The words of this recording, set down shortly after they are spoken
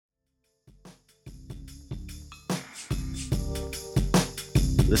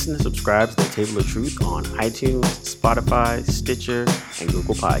Listen and subscribe to the Table of Truth on iTunes, Spotify, Stitcher, and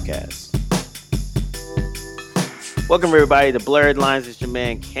Google Podcasts. Welcome, everybody, to Blurred Lines. It's your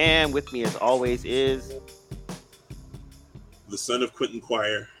man, Cam. With me, as always, is... the son of Quentin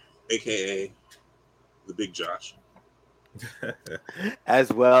Quire, a.k.a. the Big Josh.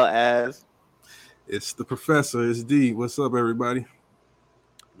 as well as... It's the professor. It's D. What's up, everybody?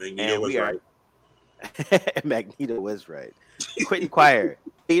 Magneto was right. Magneto was right. Quentin Quire.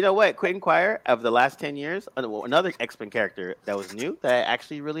 You know what? Quentin Quire, of the last 10 years, another X-Men character that was new that I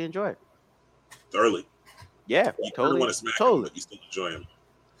actually really enjoyed. Thoroughly. Yeah, you totally. Want to smack him, but you still enjoy him.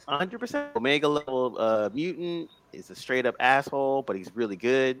 100%. Omega level mutant is a straight up asshole, but he's really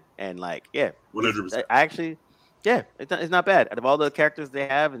good. And 100%. It's not bad. Out of all the characters they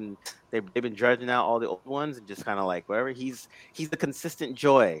have, and they've been dredging out all the old ones and just kind of whatever. He's the consistent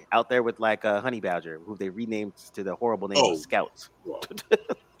joy out there with Honey Badger, who they renamed to the horrible name of Scout. Well,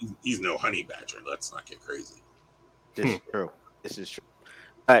 he's no Honey Badger. Let's not get crazy. This is true.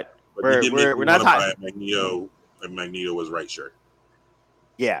 But we're not talking Magneto. And Magneto was right shirt.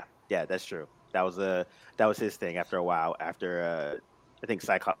 Yeah, that's true. That was his thing after a while. After I think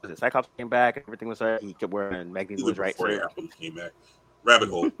Cyclops came back and everything was right. He kept wearing Magneto was right shirt. He came back. Rabbit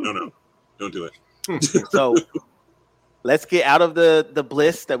hole. No, don't do it. So let's get out of the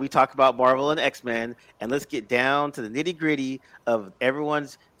bliss that we talk about Marvel and X-Men, and let's get down to the nitty gritty of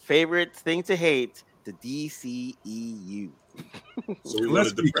everyone's favorite thing to hate, the DCEU. So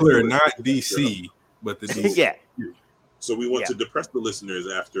let's be clear, not DC, but the DC. Yeah. So we want to depress the listeners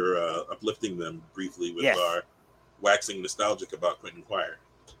after uplifting them briefly with our waxing nostalgic about Quentin Quire.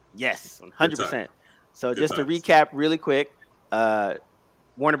 Yes, 100%. So just to recap really quick,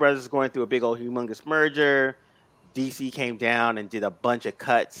 Warner Brothers is going through a big old humongous merger. DC came down and did a bunch of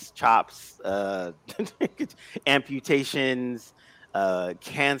cuts, chops, amputations,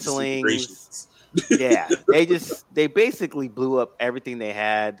 cancelings. Yeah, they basically blew up everything they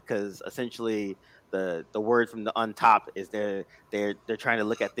had because essentially the word from the on top is they're trying to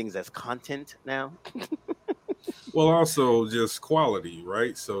look at things as content now. Well, also just quality,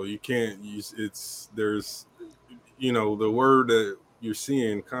 right? So you can't use there's the word that you're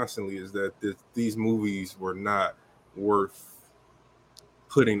seeing constantly is that these movies were not worth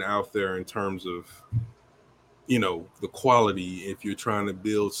putting out there in terms of the quality if you're trying to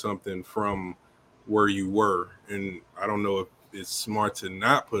build something from where you were. And I don't know if it's smart to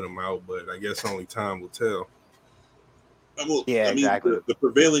not put them out, but I guess only time will tell. Exactly. The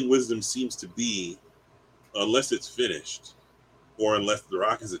prevailing wisdom seems to be, unless it's finished or unless the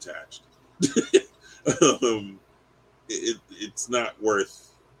rock is attached, it's not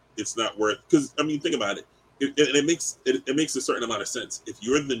worth because think about it. It makes a certain amount of sense. If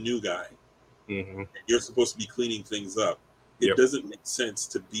you're the new guy, you're supposed to be cleaning things up. It doesn't make sense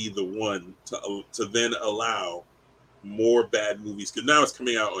to be the one to then allow more bad movies because now it's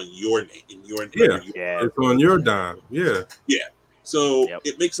coming out on your name. It's on your dime. So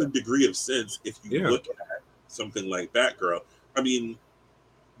it makes a degree of sense if you look at something like Batgirl.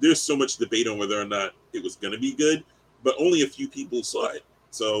 There's so much debate on whether or not it was going to be good, but only a few people saw it.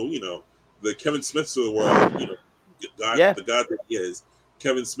 So the Kevin Smiths of the world, the God that he is,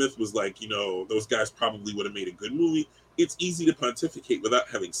 Kevin Smith was like, those guys probably would have made a good movie. It's easy to pontificate without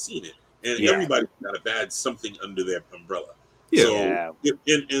having seen it. And everybody's got a bad something under their umbrella. So, and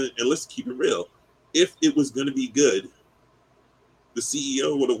let's keep it real. If it was going to be good, the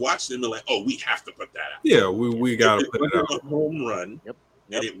CEO would have watched it and been like, "Oh, we have to put that out." Yeah, we got to put it out. A home run,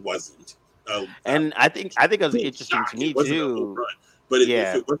 and it wasn't. And I think it was interesting to me too. But if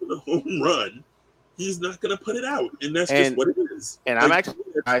it wasn't a home run, he's not going to put it out, and that's just what it is. And I'm actually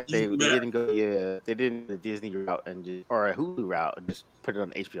surprised they didn't go they didn't the Disney route or a Hulu route and just put it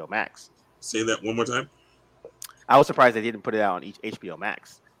on HBO Max. Say that one more time. I was surprised they didn't put it out on HBO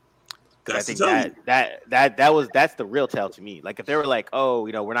Max. Because I think that's the real tell to me. Like if they were like, oh,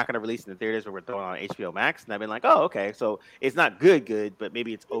 we're not going to release it in the theaters, but we're throwing it on HBO Max, and I've been like, oh, okay, so it's not good, but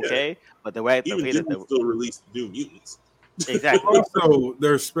maybe it's okay. But the way they still released New Mutants. Exactly. Also,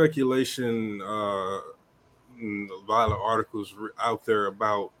 there's speculation, a lot of articles out there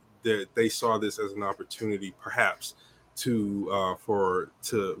about that they saw this as an opportunity, perhaps, to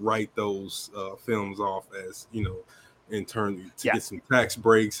write those films off as in turn to get some tax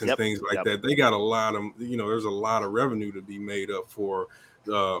breaks and things like that. They got a lot of there's a lot of revenue to be made up for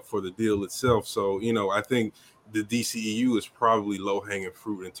the deal itself. So I think the DCEU is probably low hanging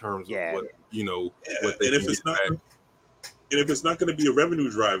fruit in terms of what what they and if it's not going to be a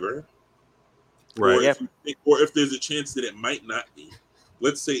revenue driver, right? Or if there's a chance that it might not be.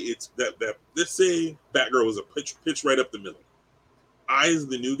 Let's say it's that. Let's say Batgirl was a pitch right up the middle. I, as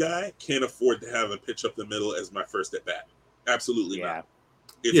the new guy, can't afford to have a pitch up the middle as my first at bat. Absolutely not.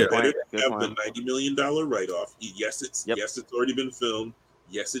 It's better to have the $90 million write-off. Yes, it's already been filmed.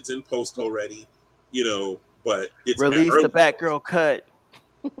 Yes, it's in post already. You know, but it's release the Batgirl cut.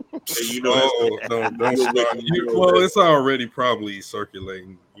 And you know, well, it's already probably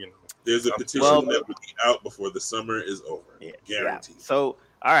circulating. You know, there's a petition that will be out before the summer is over. Guaranteed. Yeah. So,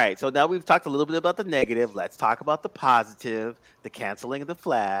 all right. So now we've talked a little bit about the negative. Let's talk about the positive. The canceling of the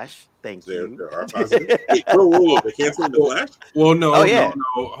Flash. Thank you. There are positive. Wait, whoa. The canceling the Flash? Well, no.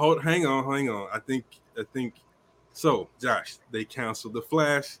 Hang on. I think. So, Josh, they canceled the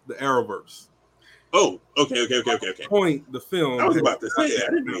Flash, the Arrowverse. Oh, okay. Point, the film. I was about to say that.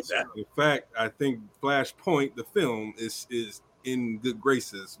 I didn't know that. In fact, I think Flashpoint, the film, is in good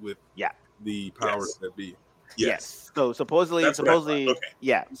graces with the powers that be. Yes. So supposedly,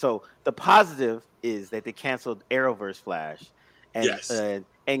 yeah. So the positive is that they canceled Arrowverse Flash, and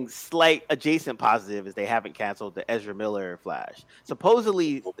slight adjacent positive is they haven't canceled the Ezra Miller Flash.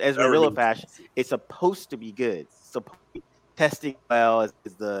 Supposedly, Ezra Miller Flash is supposed to be good. So testing well is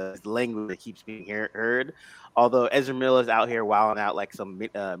the language that keeps being heard. Although Ezra Miller's out here wilding out like some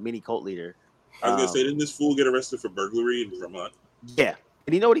mini cult leader. I was gonna say, didn't this fool get arrested for burglary in Vermont? Yeah,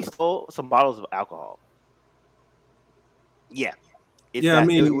 and you know what? He stole some bottles of alcohol. Yeah, it's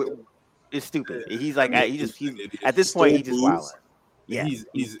stupid. He's like he's at this point he's just wilding. Yeah,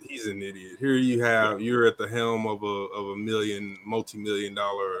 he's an idiot. Here you're at the helm of a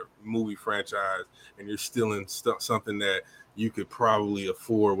multi-million-dollar movie franchise, and you're stealing something that you could probably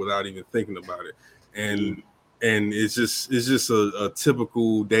afford without even thinking about it. And it's just a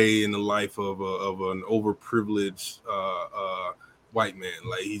typical day in the life of an overprivileged white man.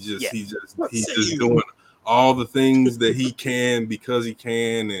 Like he's just doing all the things that he can because he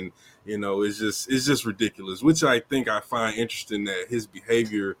can, and you know, it's just ridiculous. Which I find interesting that his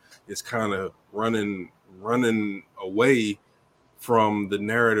behavior is kind of running away from the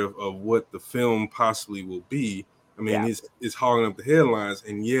narrative of what the film possibly will be. I mean, it's hogging up the headlines,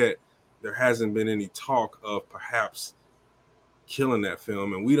 and yet there hasn't been any talk of perhaps killing that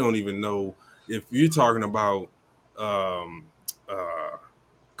film, and we don't even know if you're talking about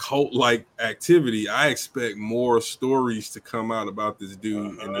cult-like activity. I expect more stories to come out about this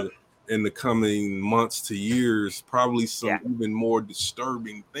dude in the coming months to years, probably some even more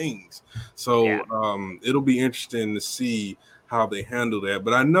disturbing things. So it'll be interesting to see how they handle that.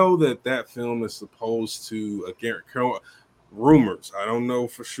 But I know that film is supposed to, rumors, I don't know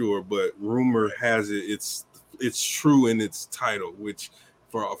for sure, but rumor has it it's true in its title, which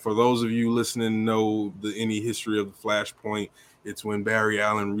for those of you listening know any history of the Flashpoint, it's when Barry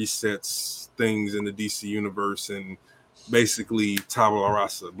Allen resets things in the DC universe and basically tabula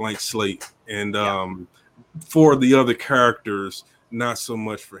rasa, blank slate. And for the other characters, not so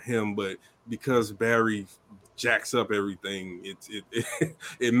much for him, but because Barry jacks up everything,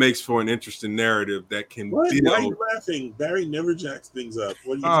 it makes for an interesting narrative that can Why are you laughing? Barry never jacks things up.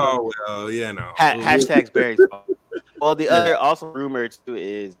 What are you well, no. Hashtags Barry's fault. Well, the other also rumor too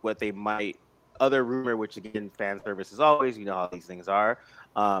is what they might other rumor, which again, fan service is always, you know how these things are.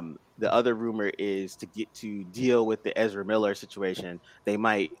 The other rumor is to deal with the Ezra Miller situation, they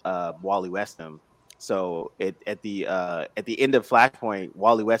might Wally West him. So at the end of Flashpoint,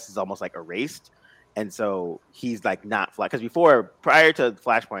 Wally West is almost like erased, and so he's like not Flash, because prior to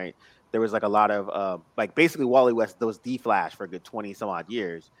Flashpoint, there was like a lot of like basically Wally West was the Flash for a good 20 some odd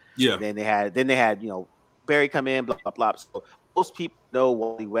years. Yeah. And then they had you know Barry come in, blah blah blah. So most people know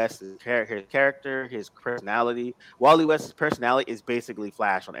Wally West's character, his personality. Wally West's personality is basically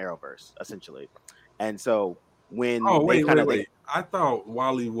Flash on Arrowverse, essentially. And so when wait. I thought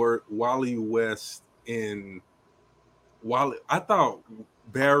I thought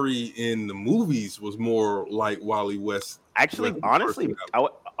Barry in the movies was more like Wally West. Honestly,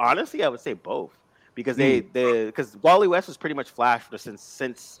 I would say both, because because Wally West was pretty much Flash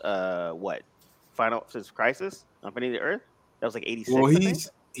since Crisis on Infinity Earth. That was like 86. Well,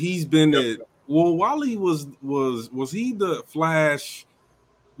 he's been at. Well, Wally was he the Flash?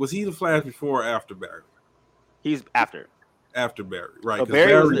 Was he the Flash before or after Barry? He's after. After Barry, right? So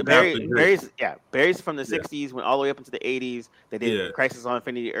Barry's from the 60s, went all the way up into the 80s. They did Crisis on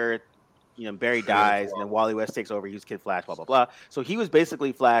Infinity Earth. You know, Barry dies, and then Wally West takes over. He's Kid Flash, blah blah blah. So he was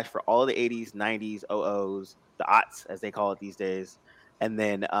basically Flash for all of the 80s, 90s, 00s, the aughts as they call it these days. And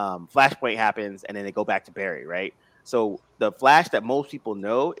then Flashpoint happens, and then they go back to Barry, right? So the Flash that most people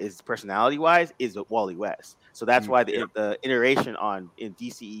know is personality-wise is Wally West. So that's why the iteration in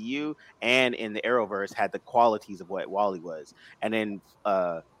DCEU and in the Arrowverse had the qualities of what Wally was. And then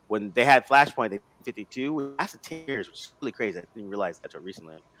when they had Flashpoint, they 52. That's 10 years, which is really crazy. I didn't realize that until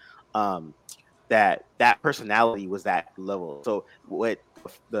recently. That personality was that level. So what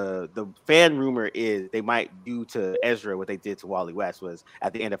the fan rumor is they might do to Ezra what they did to Wally West was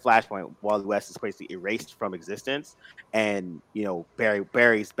at the end of Flashpoint, Wally West is basically erased from existence, and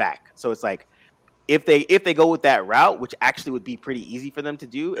Barry's back. So it's like if they go with that route, which actually would be pretty easy for them to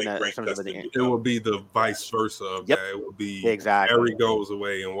do, and it will be the vice versa of that. It will be exactly Barry goes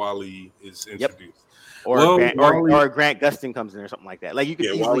away and Wally is introduced. Or Grant Gustin comes in or something like that. Like you could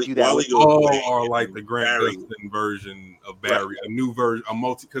easily do that. Or like the Grant Gustin version of Barry, a new version, a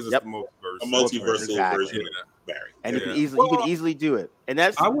multiversal version of Barry. And you can easily do it. And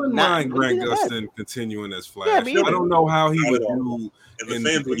that's I wouldn't mind Grant Gustin continuing as Flash. I don't know how he would do, and the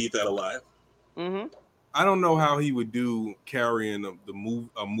fans would eat that alive. Mm-hmm. I don't know how he would do carrying a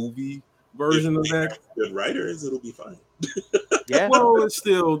movie version of that. Good writers, it'll be fine. Yeah. Well, it's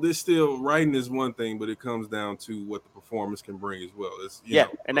still writing is one thing, but it comes down to what the performance can bring as well.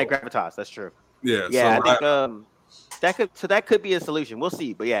 And that gravitas. That's true. Yeah. Yeah, so I think that could be a solution. We'll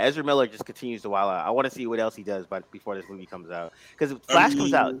see. But yeah, Ezra Miller just continues to wild out. I want to see what else he does, before this movie comes out, because Flash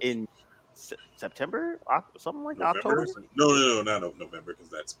comes out in September, something like November? October. No, not November, because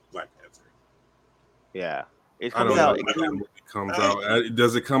that's Black Panther. Yeah, it comes out.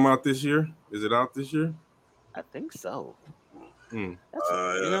 Does it come out this year? Is it out this year? I think so. The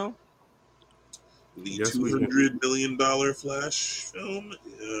 $200 million Flash film.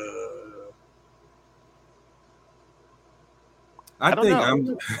 I think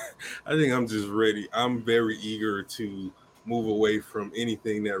I'm just ready. I'm very eager to move away from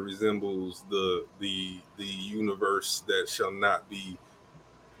anything that resembles the universe that shall not be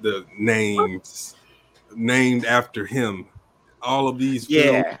the named after him. All of these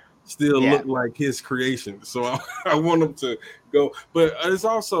films still look like his creation, so I want him to go. But it's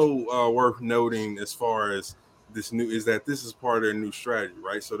also worth noting, as far as this is part of their new strategy,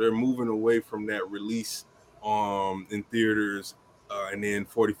 right? So they're moving away from that release in theaters, and then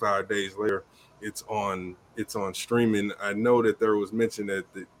 45 days later it's on streaming. I know that there was mention that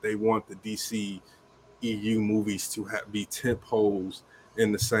they want the DC EU movies to be tentpoles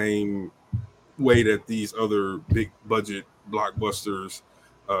in the same way that these other big budget blockbusters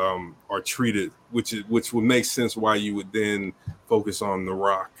are treated, which would make sense why you would then focus on The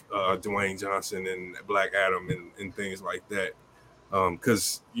Rock, Dwayne Johnson, and Black Adam and things like that.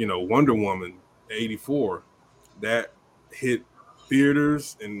 Because Wonder Woman 84 that hit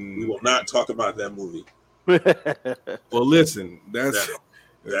theaters, and we will not talk about that movie. Well, listen,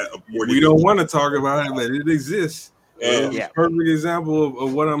 we don't want to talk about it, but it exists. It's a perfect example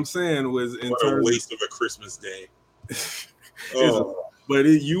of what I'm saying was in terms a waste of a Christmas day. But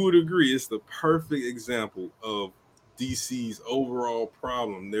you would agree it's the perfect example of DC's overall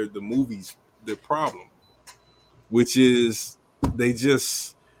problem. They're the movies, the problem, which is they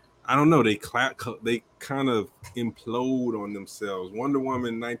just, I don't know, they kind of implode on themselves. Wonder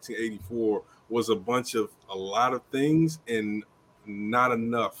Woman 1984 was a lot of things and not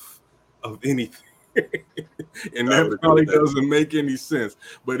enough of anything. And that probably doesn't make any sense.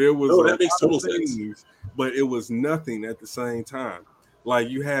 But it was that makes total sense. But it was nothing at the same time. Like,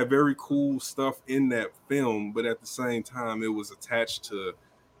 you had very cool stuff in that film, but at the same time, it was attached to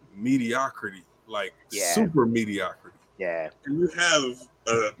mediocrity, super mediocrity. Yeah. And you have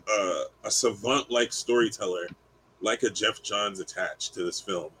a savant-like storyteller, like a Jeff Johns, attached to this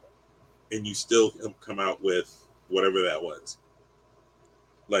film, and you still come out with whatever that was.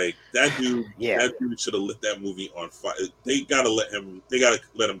 Like, that dude, that dude should have lit that movie on fire. They gotta let him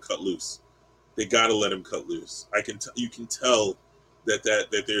cut loose. They gotta let him cut loose. You can tell that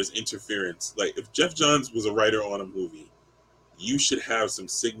there's interference. Like, if Jeff Johns was a writer on a movie, you should have some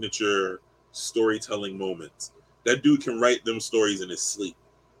signature storytelling moments. That dude can write them stories in his sleep.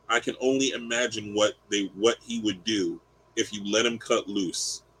 I can only imagine what he would do if you let him cut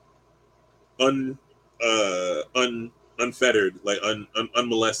loose, unfettered, like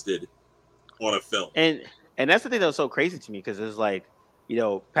unmolested, on a film. And that's the thing that was so crazy to me, because it's like,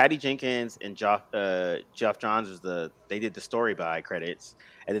 Patty Jenkins and Jeff Johns they did the story by credits,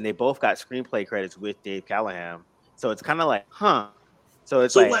 and then they both got screenplay credits with Dave Callahan. So it's kind of like, huh? So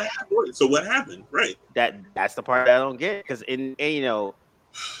it's what happened? Right. That's the part that I don't get, because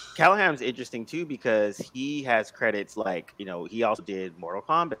Callahan's interesting too, because he has credits like, he also did Mortal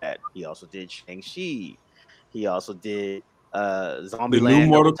Kombat, he also did Shang-Chi, he also did Zombieland. The new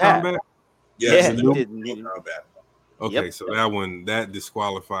Mortal Kombat? Yes, he did Mortal Kombat. Okay, so that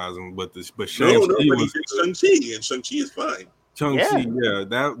disqualifies him, but Shang-Chi was Shang-Chi, and Shang-Chi is fine. Shang-Chi,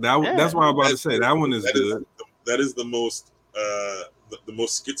 that's what I'm about to say. That one is good. That is the most the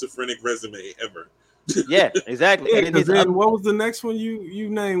most schizophrenic resume ever. Yeah, exactly. Yeah, and then what was the next one? You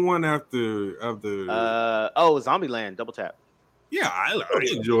named one after Zombieland, Double Tap. Yeah, I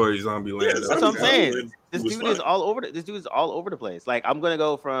enjoy Zombieland. Yeah, that's what I'm saying. This dude is all over. This dude is all over the place. Like I'm gonna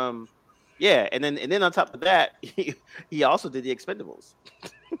go from, and then on top of that, he also did the Expendables.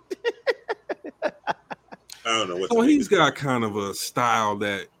 I don't know what. So he's got kind of a style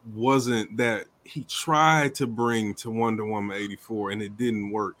that wasn't that he tried to bring to Wonder Woman 84, and it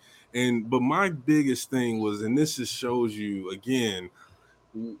didn't work. But my biggest thing was, and this just shows you again,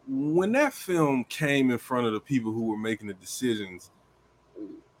 when that film came in front of the people who were making the decisions,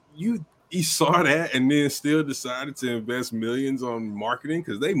 he saw that and then still decided to invest millions on marketing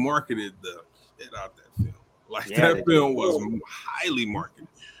because they marketed the shit out that film. Like that film was highly marketed.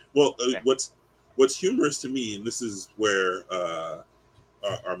 Well, what's humorous to me, and this is where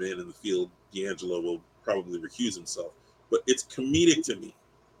our man in the field, D'Angelo, will probably recuse himself, but it's comedic to me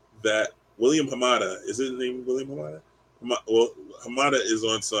that William Hamada, is his name William Hamada? Hamada is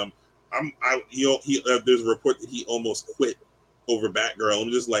on some. There's a report that he almost quit over Batgirl.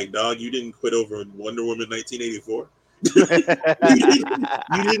 I'm just like, dog, you didn't quit over Wonder Woman 1984.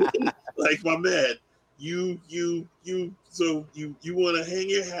 you didn't, like, my man. You want to hang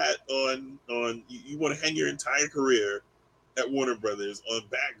your hat on you want to hang your entire career at Warner Brothers on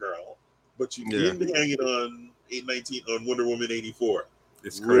Batgirl, but you didn't hang it on Wonder Woman 84.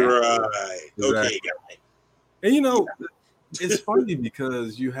 It's crazy. Right. Exactly. Okay, guy. And it's funny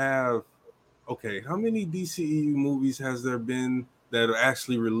because you have how many DCEU movies has there been that are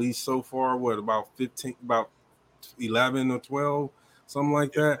actually released so far? What, about 15, about 11 or 12, something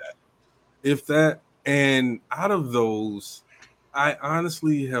like that? If that. And out of those, I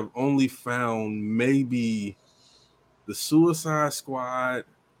honestly have only found maybe the Suicide Squad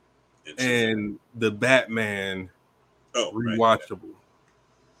and the Batman rewatchable.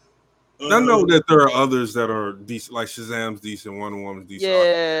 Right. I know that there are others that are decent, like Shazam's decent, Wonder Woman's decent.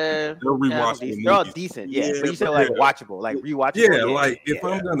 Yeah, they're rewatchable. They're all decent, but you said like watchable, like rewatchable. Yeah, like if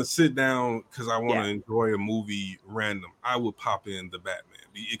I'm gonna sit down because I want to enjoy a movie random, I would pop in the Batman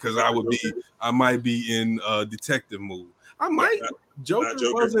because I might be in a detective mood. I might. Joker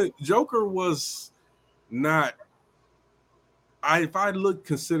was not. If I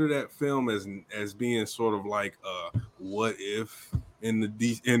consider that film as being sort of like what if in the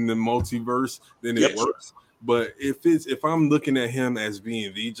multiverse, then it works. But if I'm looking at him as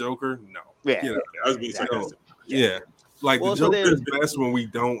being the Joker, no. I was being sarcastic. Like the Joker is best when we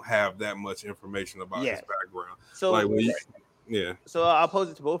don't have that much information about his background. So like when So I'll pose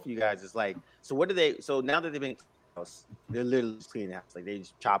it to both of you guys. It's like, so what do they? So now that they've been, they're literally just cleaning house. Like they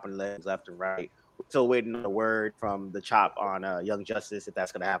just chopping legs left and right. Still waiting on the word from the chop on Young Justice if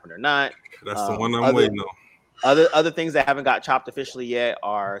that's going to happen or not. That's the one I'm waiting on. Other things that haven't got chopped officially yet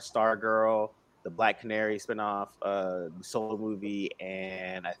are Stargirl, the Black Canary spinoff, the solo movie,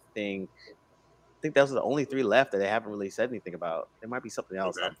 and I think those are the only three left that they haven't really said anything about. There might be something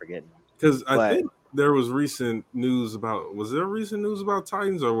else I'm forgetting. Because I think there was recent news about. Was there recent news about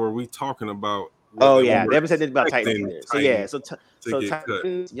Titans, or were we talking about? They haven't said anything about Titans. So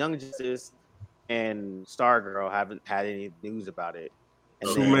Titans, Young Justice, and Stargirl haven't had any news about it. And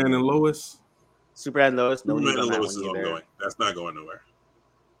Superman and Lois. Superman and Lois. Superman and Lois is ongoing. That's not going nowhere.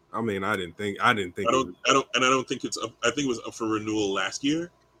 I mean, I didn't think. I don't think it's up. I think it was up for renewal last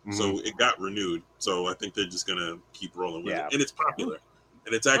year, so it got renewed. So I think they're just gonna keep rolling with it, and it's popular,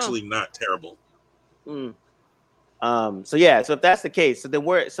 and it's actually not terrible. So if that's the case, so then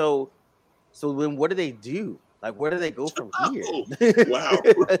then what do they do? Like, where do they go from here? Wow!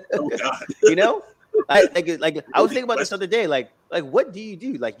 Oh God! Like I was thinking about this the other day. Like what do you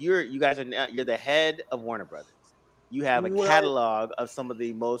do? Like you're the head of Warner Brothers. You have a catalog of some of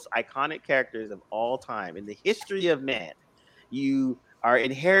the most iconic characters of all time in the history of man. You are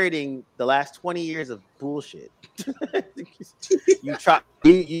inheriting the last 20 years of bullshit. you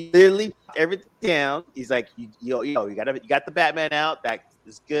literally put everything down. He's like, you got the Batman out. That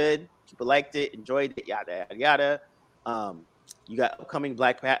is good. People liked it, enjoyed it, yada yada yada. You got upcoming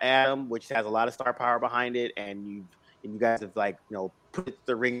Black Adam, which has a lot of star power behind it, and you guys have put it to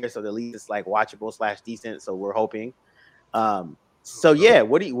the ringer, so at least it's like watchable / decent. So we're hoping. What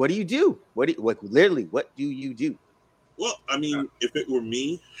do you do? What do you do? Well, I mean, if it were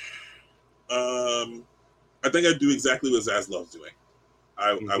me, I think I'd do exactly what Zaslav's doing.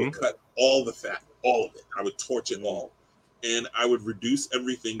 I would cut all the fat, all of it. I would torch it all, and I would reduce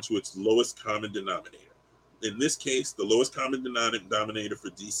everything to its lowest common denominator. In this case, the lowest common denominator for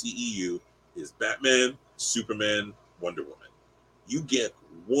DCEU is Batman, Superman, Wonder Woman. You get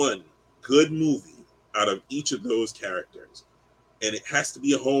one good movie out of each of those characters. and it has to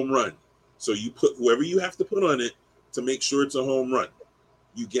be a home run. So you put whoever you have to put on it to make sure it's a home run.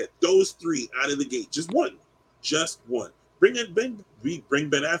 You get those 3 out of the gate. Just one. Bring Ben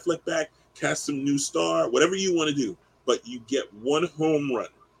Affleck back, cast some new star, whatever you want to do. But you get one home run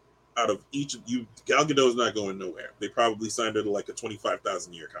out of each of you. Gal Gadot's not going nowhere. They probably signed her to like a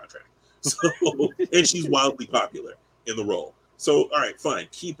 25,000 year contract. So, and she's wildly popular in the role. So, all right, fine,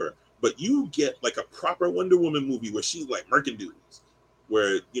 keep her. But you get like a proper Wonder Woman movie where she's like murking dudes.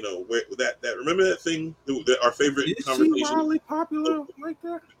 Where where that remember that thing, our favorite conversation. Is she wildly popular like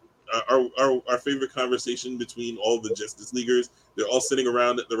that? Our favorite conversation between all the Justice Leaguers. They're all sitting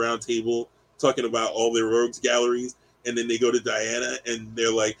around at the round table talking about all their rogues galleries, and then they go to Diana and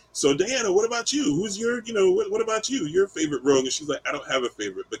they're like, "So Diana, what about you? Who's your what about you? Your favorite rogue?" And she's like, "I don't have a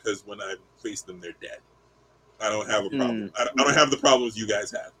favorite because when I face them, they're dead. I don't have a problem. I don't have the problems you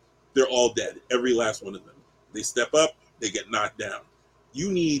guys have. They're all dead. Every last one of them. They step up, they get knocked down. You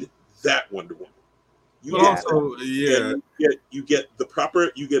need that Wonder Woman. You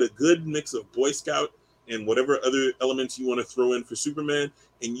get a good mix of Boy Scout and whatever other elements you want to throw in for Superman,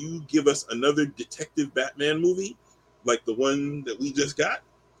 and you give us another detective Batman movie like the one that we just got.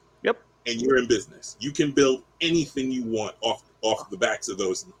 Yep. And you're in business. You can build anything you want off the backs of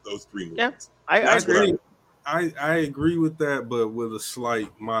those 3 movies. Yeah, I agree. I agree with that, but with a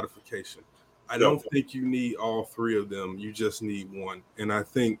slight modification. I don't think you need all 3 of them. You just need one. And I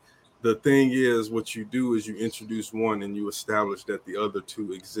think the thing is, what you do is you introduce one and you establish that the other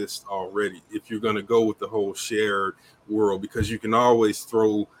 2 exist already. If you're going to go with the whole shared world, because you can always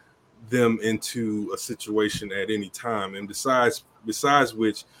throw them into a situation at any time. And besides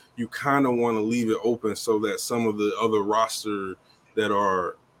which, you kind of want to leave it open so that some of the other roster that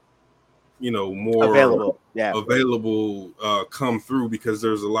are more available come through, because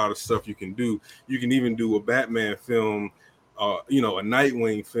there's a lot of stuff you can do. You can even do a Batman film, a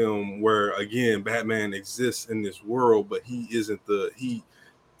Nightwing film where again Batman exists in this world, but he isn't the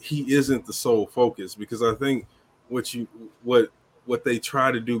sole focus. Because I think what they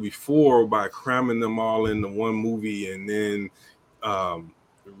try to do before by cramming them all into one movie and then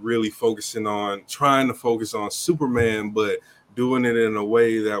really trying to focus on Superman, but doing it in a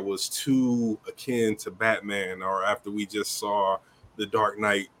way that was too akin to Batman, or after we just saw the Dark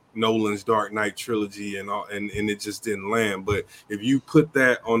Knight, Nolan's Dark Knight trilogy, and it just didn't land. But if you put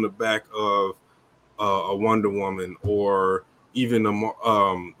that on the back of a Wonder Woman, or even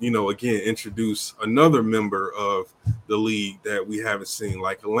again introduce another member of the League that we haven't seen,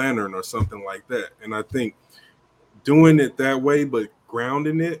 like a Lantern or something like that, and I think doing it that way, but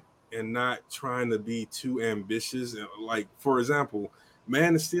grounding it and not trying to be too ambitious. Like, for example,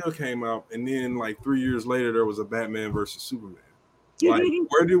 Man of Steel came out, and then like 3 years later, there was a Batman versus Superman. Like,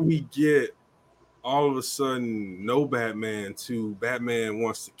 where did we get all of a sudden no Batman to Batman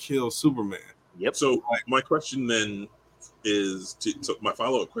wants to kill Superman? Yep. So my question then is, so my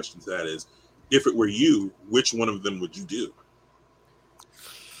follow-up question to that is, if it were you, which one of them would you do?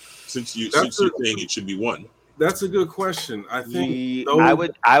 Since you're saying it should be one. That's a good question. I think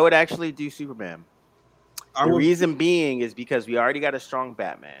I would actually do Superman. The reason being is because we already got a strong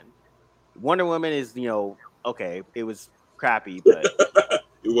Batman. Wonder Woman is, okay, it was crappy, but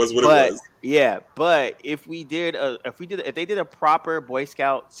it was what it was. Yeah, but if they did a proper Boy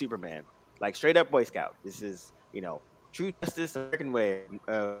Scout Superman, like straight up Boy Scout, this is true justice, American way,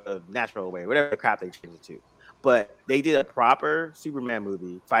 natural way, whatever the crap they changed it to. But they did a proper Superman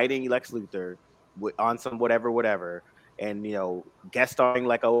movie fighting Lex Luthor on some whatever, and guest starring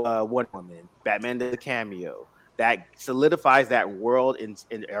like a Wonder Woman. Batman did a cameo that solidifies that world in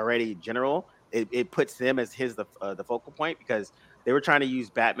already general. It puts them as the focal point, because they were trying to use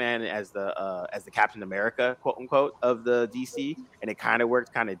Batman as the Captain America, quote unquote, of the DC, and it kind of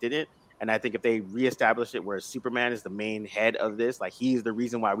worked, kind of didn't. And I think if they reestablish it where Superman is the main head of this, like he's the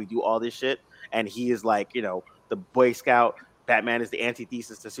reason why we do all this shit, and he is like the Boy Scout. Batman is the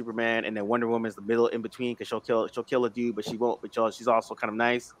antithesis to Superman, and then Wonder Woman is the middle in between, because she'll kill a dude, but she won't. But she's also kind of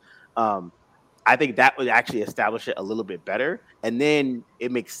nice. I think that would actually establish it a little bit better, and then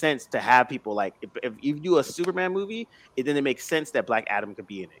it makes sense to have people like if you do a Superman movie, then it makes sense that Black Adam could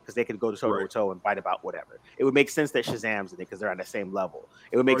be in it, because they could go toe to toe and fight about whatever. It would make sense that Shazam's in it because they're on the same level.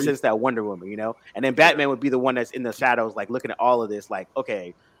 It would make sense that Wonder Woman, and then Batman would be the one that's in the shadows, like looking at all of this, like,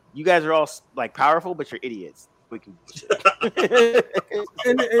 okay, you guys are all like powerful, but you're idiots. We can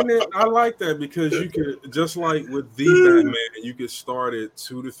and I like that, because you could, just like with the Batman, you could start it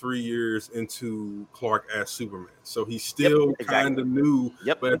 2 to 3 years into Clark as Superman, so he's still kind of new,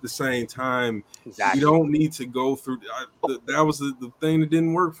 but at the same time, you don't need to go through. That was the thing that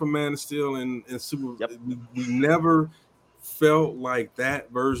didn't work for Man of Steel and Superman. We never felt like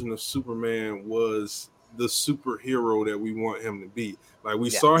that version of Superman was the superhero that we want him to be. Like we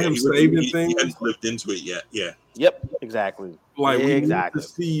saw him saving things. He hadn't lived into it yet. Yeah. Yep. Exactly. Like we need to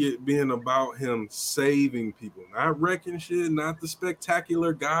see it being about him saving people, not wrecking shit, not the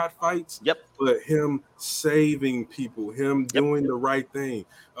spectacular God fights. Yep. But him saving people, him doing the right thing.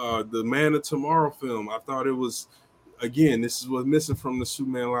 The Man of Tomorrow film, I thought it was, again, this is what's missing from the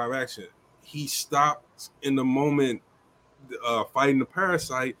Superman live action. He stopped in the moment fighting the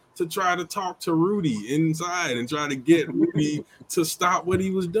parasite to try to talk to Rudy inside and try to get Rudy to stop what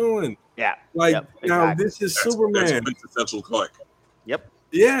he was doing. Yeah. Like now this is Superman. That's essential Clark. Yep.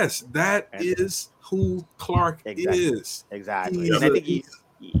 Yes, that is who Clark is. Exactly. And I think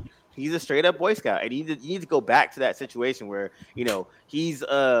he's a straight up Boy Scout, and you need to go back to that situation where he just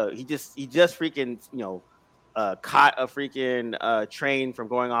freaking caught a freaking train from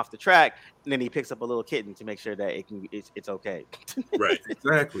going off the track, and then he picks up a little kitten to make sure that it's okay. Right.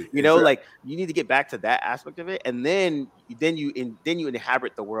 Exactly. Like you need to get back to that aspect of it, and then you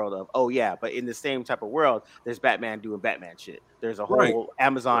inhabit the world of, oh yeah, but in the same type of world, there's Batman doing Batman shit. There's a whole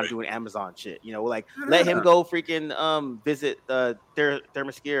Amazon doing Amazon shit. Let him go freaking visit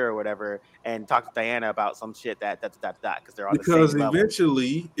Themyscira or whatever and talk to Diana about some shit because they're on the same level. Because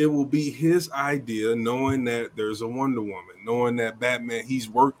eventually it will be his idea, knowing that there's a Wonder Woman, knowing that Batman, he's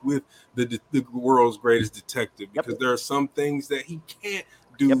worked with the world's greatest detective, because there are some things that he can't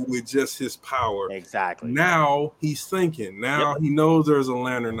do with just his power. Exactly. Now he's thinking. Now he knows there's a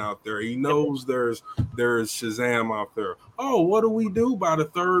Lantern out there. He knows there's Shazam out there. Oh, what do we do by the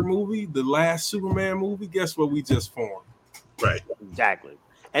third movie, the last Superman movie? Guess what we just formed? Right. Exactly.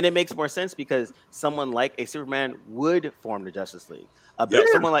 And it makes more sense because someone like a Superman would form the Justice League.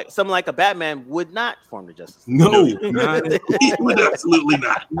 Someone like a Batman would not form the Justice League. No, not at all. He would absolutely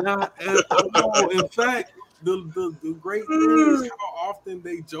not. Not at all. In fact, the great thing is how often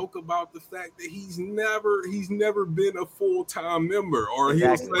they joke about the fact that he's never been a full-time member, or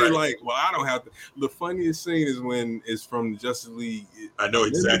he'll say like, well, I don't have to. The funniest scene is when it's from the Justice League. I know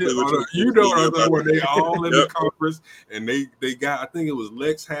exactly what you know where they all in the conference, and they got, I think it was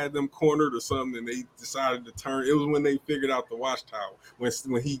Lex had them cornered or something, and they decided to turn. It was when they figured out the Watchtower, when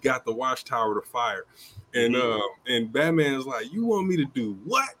he got the Watchtower to fire, and and Batman's like, you want me to do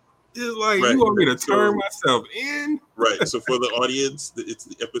what? It's like, you want me to turn myself in? Right. So for the audience, it's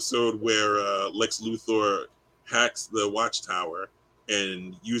the episode where Lex Luthor hacks the Watchtower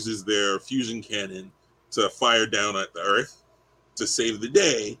and uses their fusion cannon to fire down at the Earth to save the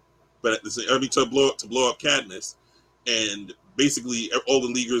day, but at the same, to blow up Cadmus. And basically, all the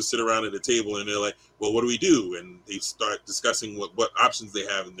Leaguers sit around at a table and they're like, "Well, what do we do?" And they start discussing what options they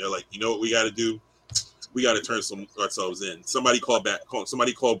have, and they're like, "You know what we got to do? We got to turn ourselves in. Somebody call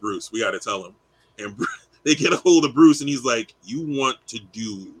Bruce. We got to tell him." And they get a hold of Bruce, and he's like, "You want to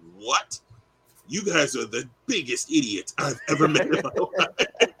do what? You guys are the biggest idiots I've ever met in my life."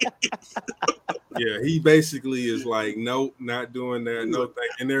 Yeah, he basically is like, nope, not doing that. No thing.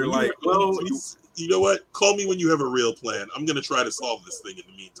 And they're like, well, you know what? Call me when you have a real plan. I'm going to try to solve this thing in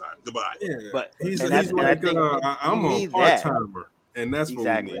the meantime. Goodbye. Yeah, but he's like, I'm a part-timer. And that's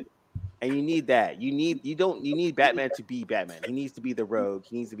exactly. What we need. And you need that. You need Batman to be Batman. He needs to be the rogue.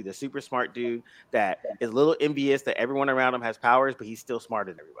 He needs to be the super smart dude that is a little envious that everyone around him has powers, but he's still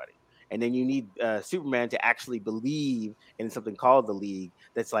smarter than everybody. And then you need Superman to actually believe in something called the League.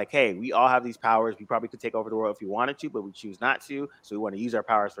 That's like, hey, we all have these powers. We probably could take over the world if we wanted to, but we choose not to. So we want to use our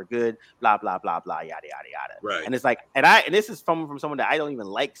powers for good. Blah blah blah blah. Yada yada yada. Right. And it's like, and this is from someone that I don't even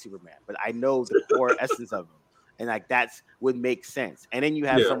like Superman, but I know the core essence of him. And like that's would make sense. And then you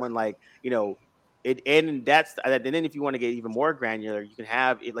have someone like, and then if you want to get even more granular, you can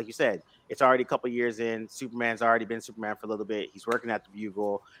have it, like you said, it's already a couple years in. Superman's already been Superman for a little bit. He's working at the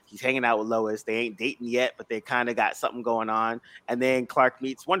Bugle. He's hanging out with Lois. They ain't dating yet, but they kind of got something going on. And then Clark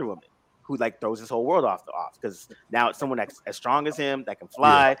meets Wonder Woman, who like throws his whole world off because now it's someone that's as strong as him, that can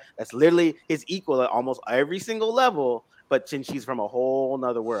fly, that's literally his equal at almost every single level, but she's from a whole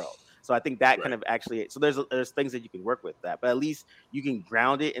nother world. So I think that kind of actually, so there's things that you can work with that, but at least you can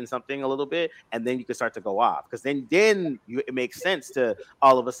ground it in something a little bit, and then you can start to go off, because then it makes sense to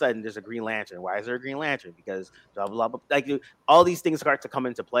all of a sudden there's a Green Lantern. Why is there a Green Lantern? Because blah blah blah. Like all these things start to come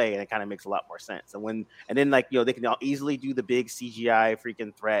into play, and it kind of makes a lot more sense. And then they can easily do the big CGI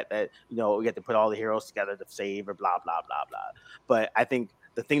freaking threat that we have to put all the heroes together to save or blah blah blah blah. But I think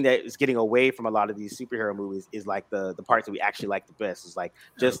the thing that is getting away from a lot of these superhero movies is like the parts that we actually like the best is like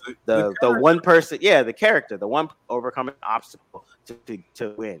just the one person, the character, the one overcoming obstacle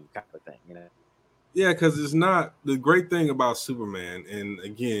to win kind of thing, Yeah, because it's not the great thing about Superman, and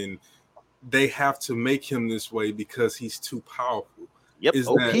again, they have to make him this way because he's too powerful. Yep, is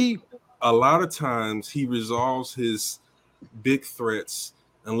OP. that a lot of times he resolves his big threats,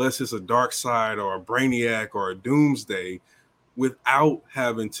 unless it's a Darkseid or a Brainiac or a Doomsday, without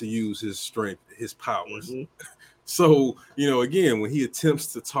having to use his strength, his powers. Mm-hmm. So, again, when he attempts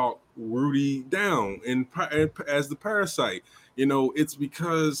to talk Rudy down and as the parasite, it's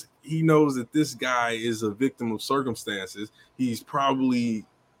because he knows that this guy is a victim of circumstances. He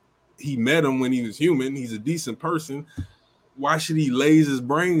met him when he was human. He's a decent person. Why should he laze his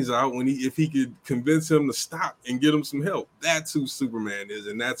brains out if he could convince him to stop and get him some help? That's who Superman is,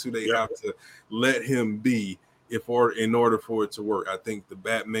 and that's who they have to let him be in order for it to work. I think the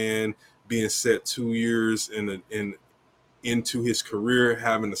Batman being set 2 years into his career,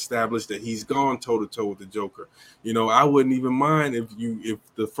 having established that he's gone toe-to-toe with the Joker. I wouldn't even mind if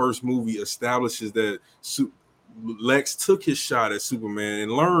the first movie establishes that Lex took his shot at Superman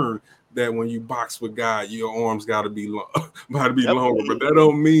and learned that when you box with God, your arms got to be longer. But that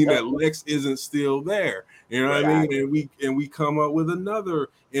don't mean that Lex isn't still there. You know what I mean? And we come up with another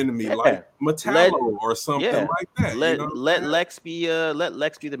enemy like Metallo or something like that. Let Lex be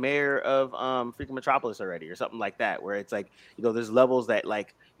the mayor of freaking Metropolis already, or something like that, where it's like, there's levels that,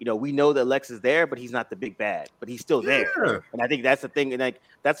 like, we know that Lex is there, but he's not the big bad, but he's still there. And I think that's the thing. And like,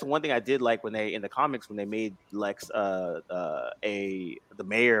 that's the one thing I did like when they, in the comics, when they made Lex the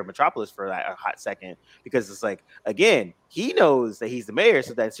mayor of Metropolis for a hot second, because it's like, again, he knows that he's the mayor,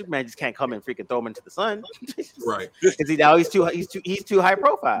 so that Superman just can't come and freaking throw him into the sun, right? Because he's too high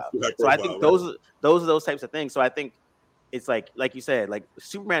profile. So I think those are those types of things. So I think it's like you said, like,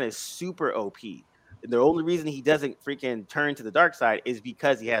 Superman is super OP. The only reason he doesn't freaking turn to the dark side is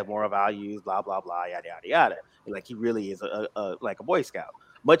because he has moral values, blah blah blah, yada yada yada. Like, he really is like a Boy Scout,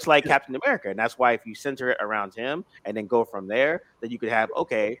 much like Captain America, and that's why if you center it around him and then go from there, then you could have,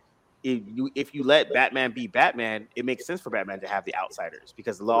 if you let Batman be Batman, it makes sense for Batman to have the outsiders,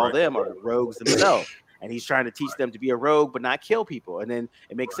 because all of them are rogues themselves, and he's trying to teach them to be a rogue but not kill people. And then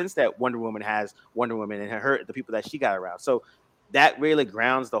it makes sense that Wonder Woman has Wonder Woman and the people that she got around. So that really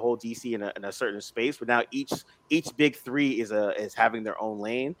grounds the whole DC in a certain space. But now each big three is having their own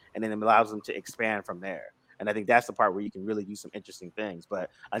lane, and then it allows them to expand from there. And I think that's the part where you can really do some interesting things. But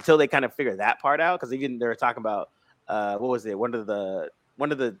until they kind of figure that part out, because even they're talking about what was it? One of the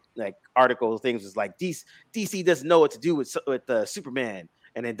like article things was like, DC doesn't know what to do with Superman,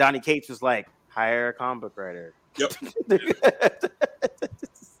 and then Donny Cates was like, hire a comic book writer. Yep.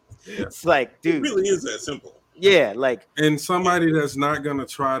 It's like, dude, it really is that simple. Yeah, like, and somebody that's not gonna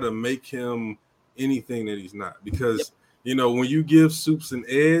try to make him anything that he's not, because when you give Supes an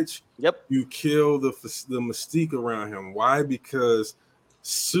edge, you kill the mystique around him. Why? Because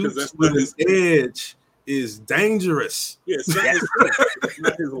Supes with an edge is dangerous. Yeah, it's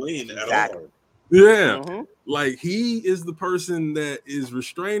not his lane at all. Yeah, like, he is the person that is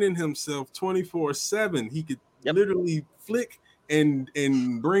restraining himself 24/7. He could literally flick and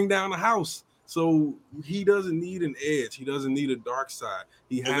bring down the house. So he doesn't need an edge. He doesn't need a dark side.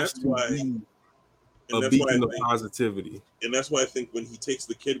 He has to be a beacon of positivity. And that's why I think when he takes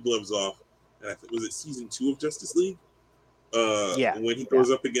the kid gloves off, and I think, was it season 2 of Justice League? When he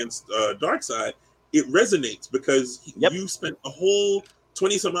goes up against Darkseid, it resonates, because you spent a whole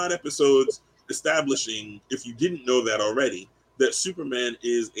 20 some odd episodes establishing, if you didn't know that already, that Superman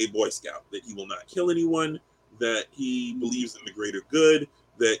is a Boy Scout, that he will not kill anyone, that he believes in the greater good,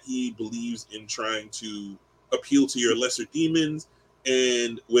 that he believes in trying to appeal to your lesser demons.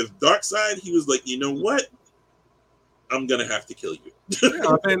 And with Darkseid, he was like, you know what? I'm gonna have to kill you.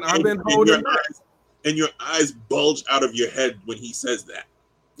 Yeah, I've been holding and your eyes bulge out of your head when he says that.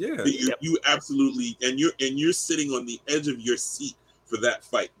 Yeah, you absolutely, and you're sitting on the edge of your seat for that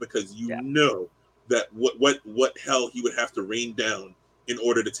fight, because you know that what hell he would have to rain down in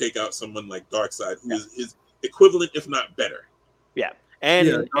order to take out someone like Darkseid, who is his equivalent, if not better. Yeah.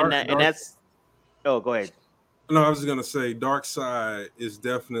 And that's go ahead. No, I was just gonna say Darkseid is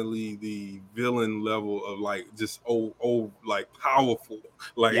definitely the villain level of, like, just old like powerful.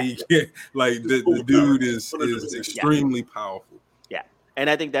 Like, he can't, like, the dude is extremely powerful. Yeah. And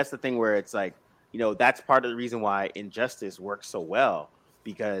I think that's the thing where it's like, that's part of the reason why Injustice works so well,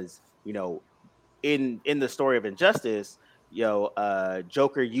 because in the story of Injustice,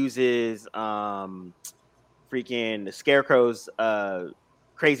 Joker uses freaking the Scarecrow's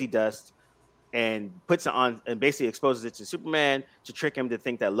crazy dust and puts it on and basically exposes it to Superman to trick him to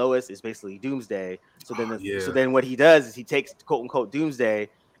think that Lois is basically Doomsday. So then what he does is he takes, quote unquote, Doomsday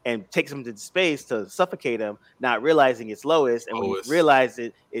and takes him to space to suffocate him, not realizing it's Lois. And when he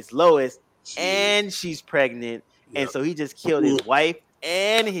realizes it's Lois and she's pregnant, and so he just killed his wife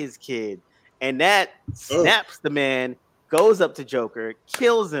and his kid. and that snaps the man, goes up to Joker,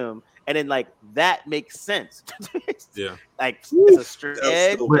 kills him, and then like that makes sense. Yeah, like it's a straight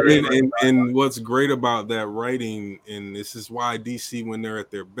edge. And what's great about that writing, and this is why DC, when they're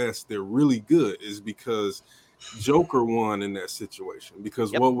at their best, they're really good, is because Joker won in that situation.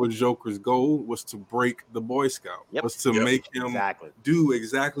 Because what was Joker's goal was to break the Boy Scout, was to make him do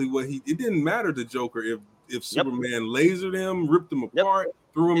exactly what he. It didn't matter to Joker if Superman lasered him, ripped him apart,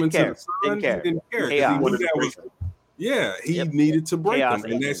 threw him into the sun. He didn't care. He knew that was. Yeah, he needed to break him,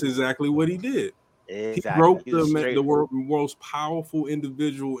 and that's exactly what he did. Exactly. He broke the most powerful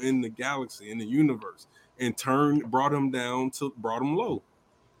individual in the galaxy, in the universe, and brought him low.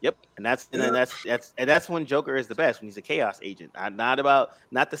 Yep, and that's when Joker is the best, when he's a chaos agent. Not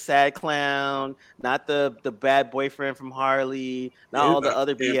the sad clown, not the bad boyfriend from Harley, not all the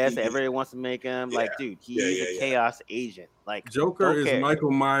other BS that everybody wants to make him. Like, dude, he's a chaos agent. Like, Joker is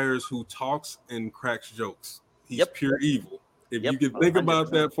Michael Myers who talks and cracks jokes. He's pure evil. If you can think 100%.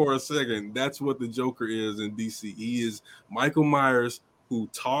 About that for a second, that's what the Joker is in DC. He is Michael Myers who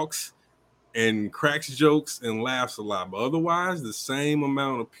talks and cracks jokes and laughs a lot, but otherwise the same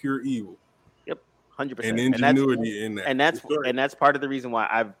amount of pure evil. Yep, 100%. And ingenuity in that. And that's part of the reason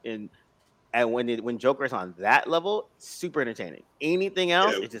why when Joker's on that level, super entertaining. Anything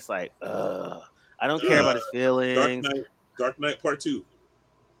else, it's just like, I don't care about his feelings. Dark Knight Part 2.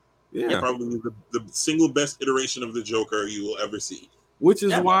 Yeah, probably the single best iteration of the Joker you will ever see. Which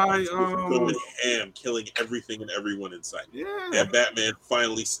is why going ham, killing everything and everyone in sight. Yeah, and Batman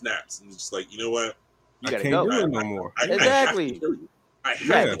finally snaps and just like, you know what? I can't do it no more. Exactly. I have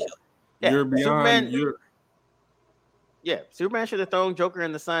to kill you. You're beyond. Superman should have thrown Joker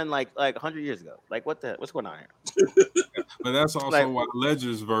in the sun like 100 years ago. Like, what's going on here? But that's also why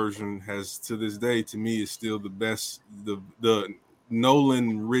Ledger's version has, to this day, to me, is still the best. The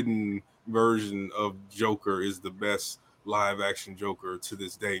Nolan written version of Joker is the best live action Joker to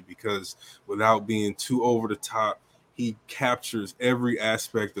this day, because without being too over the top, he captures every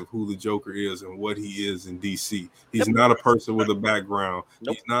aspect of who the Joker is and what he is in DC. He's not a person with a background.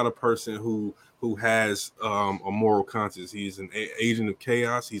 He's not a person who has a moral conscience. He's an agent of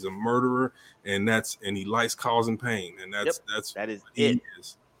chaos. He's a murderer, and he likes causing pain, and that is he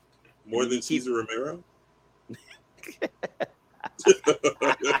is. More than Cesar Romero.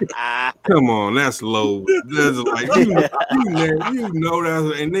 Come on, that's low. That's like you know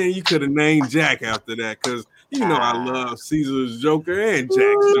that, and then you could have named Jack after that, because I love Caesar's Joker and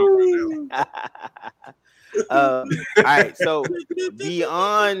Jack's Joker. All right, so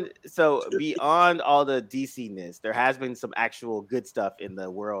beyond all the DC-ness, there has been some actual good stuff in the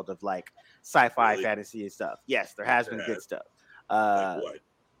world of like sci-fi, fantasy, and stuff. Yes, there has been good stuff.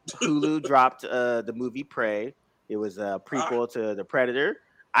 Hulu dropped the movie Prey. It was a prequel to The Predator.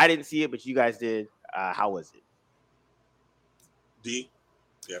 I didn't see it, but you guys did. How was it? D,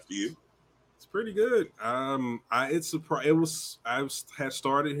 after you. It's pretty good. I had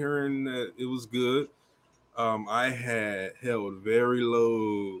started hearing that it was good. I had held very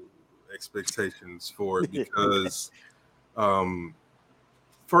low expectations for it because,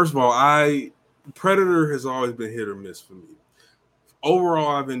 first of all, Predator has always been hit or miss for me.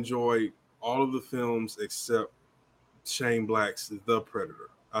 Overall, I've enjoyed all of the films except Shane Black's The Predator.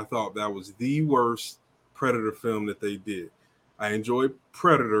 I thought that was the worst Predator film that they did. I enjoyed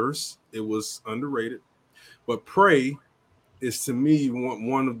Predators. It was underrated. But Prey is, to me,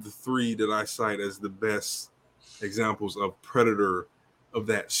 one of the three that I cite as the best examples of Predator, of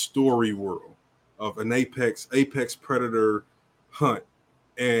that story world, of an apex Predator hunt.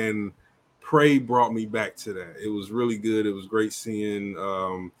 And Prey brought me back to that. It was really good. It was great seeing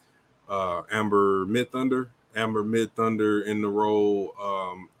Amber Midthunder in the role.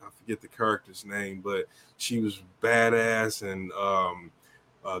 I forget the character's name, but she was badass, and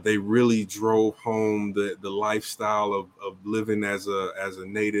they really drove home the lifestyle of living as a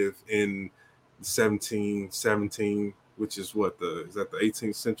native in 1717, which is is that the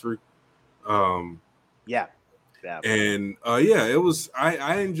 18th century? Yeah. And it was.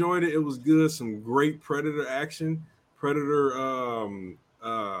 I enjoyed it. It was good. Some great Predator action, Predator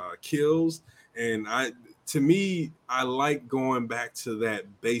kills, and to me, I like going back to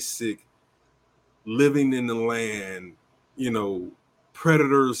that basic living in the land,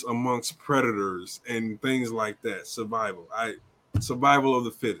 predators amongst predators and things like that. Survival of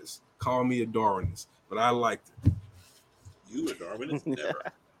the fittest. Call me a Darwinist, but I liked it. You a Darwinist?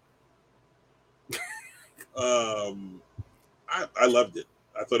 Never. I loved it.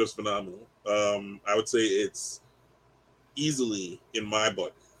 I thought it was phenomenal. I would say it's easily, in my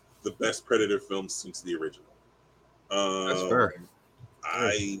book, the best Predator film since the original. That's fair.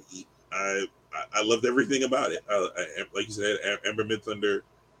 I loved everything about it. Like you said, Amber Midthunder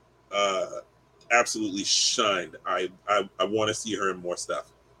absolutely shined. I want to see her in more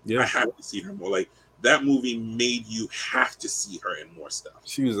stuff. Yeah. I have to see her more. Like, that movie made you have to see her in more stuff.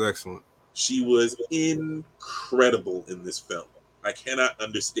 She was excellent. She was incredible in this film. I cannot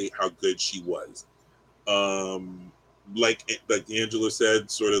understate how good she was. Like Angela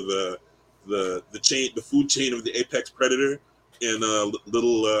said, sort of the food chain of the apex predator in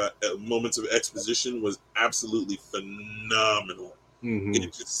little moments of exposition was absolutely phenomenal. Mm-hmm.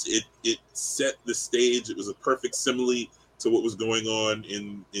 It set the stage. It was a perfect simile to what was going on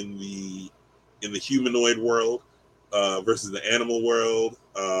in the humanoid world versus the animal world.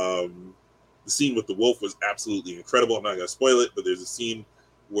 The scene with the wolf was absolutely incredible. I'm not going to spoil it, but there's a scene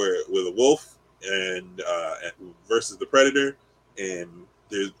where the wolf and versus the predator, and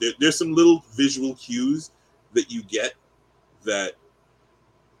there's some little visual cues that you get that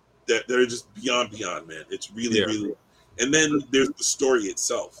are just beyond, man. It's really, really. And then there's the story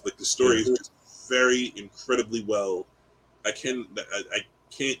itself. Like, the story is just very incredibly well. I can't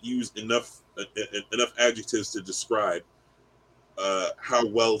use enough adjectives to describe how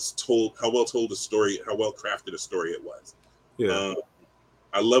well told a story, how well crafted a story it was. Yeah.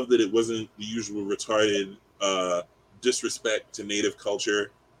 I love that it wasn't the usual retarded disrespect to Native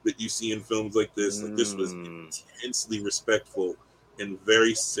culture that you see in films like this. Like, this was intensely respectful and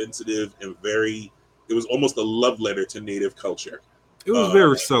very sensitive and it was almost a love letter to Native culture. It was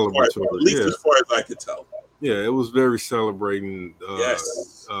very celebratory. At least as far as I could tell. Yeah, it was very celebrating.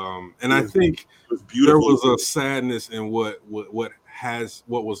 Yes. And I think there was a sadness in what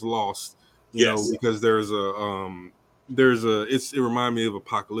was lost, you know, because it reminded me of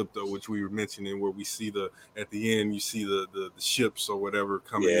Apocalypto, which we were mentioning, where we see at the end, you see the ships or whatever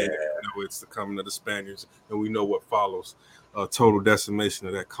coming in. You know, it's the coming of the Spaniards, and we know what follows. Total decimation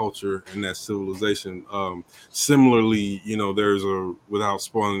of that culture and that civilization. Similarly, you know, without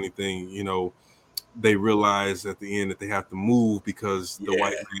spoiling anything, you know, they realize at the end that they have to move because the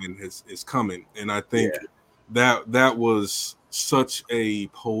white man is coming. And I think that was such a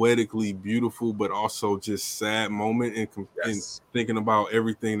poetically beautiful, but also just sad moment in thinking about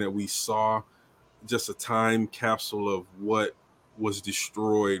everything that we saw, just a time capsule of what was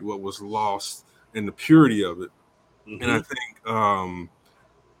destroyed, what was lost, and the purity of it. Mm-hmm. And I think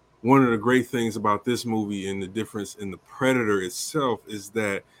one of the great things about this movie and the difference in the Predator itself is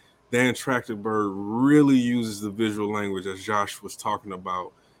that Dan Trachtenberg really uses the visual language, as Josh was talking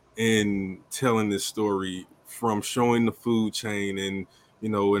about, in telling this story, from showing the food chain. And, you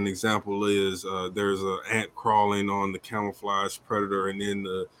know, an example is there's an ant crawling on the camouflage predator, and then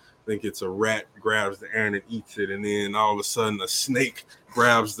I think it's a rat grabs the ant and eats it, and then all of a sudden a snake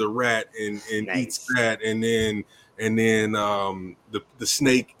grabs the rat and eats that, and then the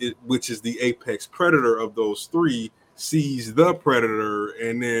snake, which is the apex predator of those three, sees the predator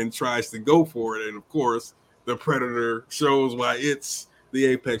and then tries to go for it, and of course the predator shows why it's the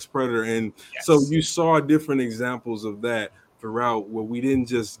apex predator. And so you saw different examples of that throughout, where we didn't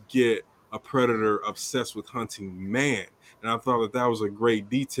just get a predator obsessed with hunting man. And I thought that was a great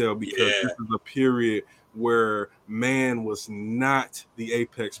detail, because this is a period where man was not the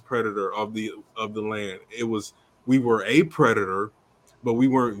apex predator of the land. We were a predator, but we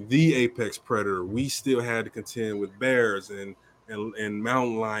weren't the apex predator. We still had to contend with bears and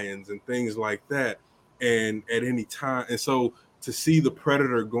mountain lions and things like that. And at any time, and so to see the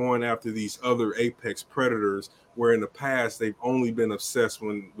predator going after these other apex predators, where in the past they've only been obsessed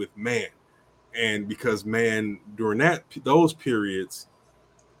with man, and because man during those periods,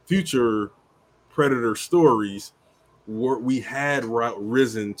 future predator stories, we had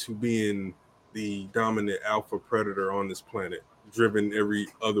risen to being the dominant alpha predator on this planet, driven every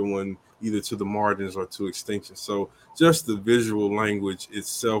other one either to the margins or to extinction. So just the visual language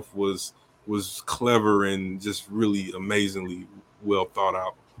itself was clever and just really amazingly well thought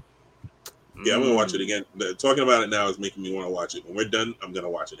out. Yeah, I'm gonna watch it again. Talking about it now is making me want to watch it. When we're done, I'm gonna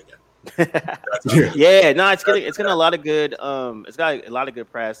watch it again. It's getting a lot of good. It's got a lot of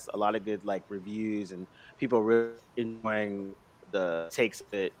good press, a lot of good like reviews, and people really enjoying the takes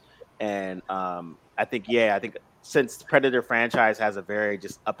of it. And I think since the Predator franchise has a very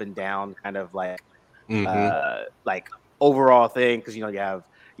just up and down kind of like like overall thing, because you have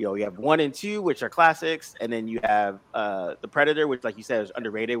 1 and 2, which are classics, and then you have the Predator, which, like you said, is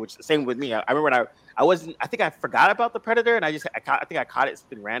underrated. Which the same with me. I remember when I think I forgot about the Predator, and I think I caught it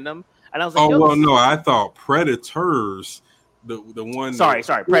something random, and I was like, I thought Predators, the one. Sorry,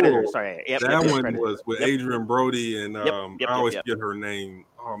 Predator. Sorry, that one Predator was with Adrian Brody, and I always get her name.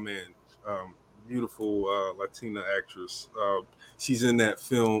 Oh man, beautiful Latina actress. She's in that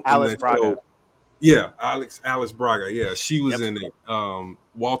film. Alice Braga. Yeah, Alice Braga. Yeah, she was in it.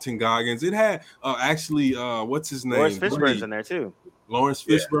 Walton Goggins. It had actually what's his name? Lawrence Fishburne's in there too. Lawrence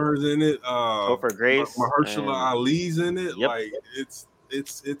Fishburne's in it. Topher Grace. Mahershala Ali's in it. Yep. Like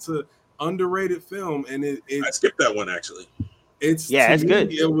it's a underrated film, and I skipped that one actually. It's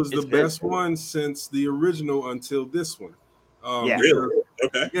good. It was the best one since the original until this one. Really?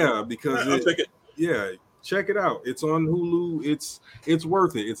 Okay. Yeah, because I'll take it. Yeah, check it out. It's on Hulu. It's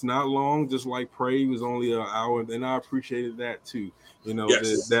worth it. It's not long. Just like Prey was only an hour, and I appreciated that too. You know,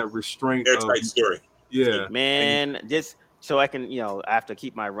 that restraint. Airtight story. Yeah, man. Just so I can, I have to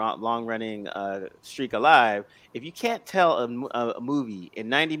keep my long running streak alive. If you can't tell a movie in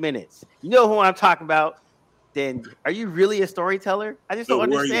 90 minutes, you know who I'm talking about. Then are you really a storyteller? I just don't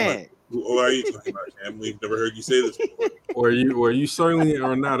understand. Who are you talking about, Cam? We've never heard you say this before. Or you certainly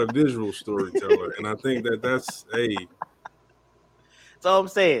are not a visual storyteller, and I think that's That's all I'm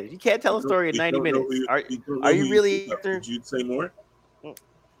saying. You can't tell a story in 90 minutes. Are you really? Did you say more?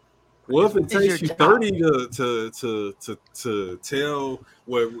 Well, if it takes you 30 to tell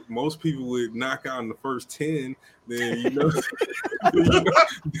what most people would knock out in the first 10, then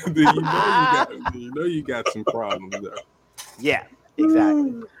you got some problems there. Yeah,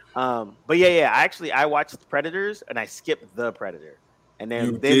 exactly. But I watched Predators and I skipped The Predator, and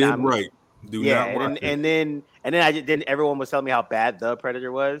then not watch and then everyone was telling me how bad The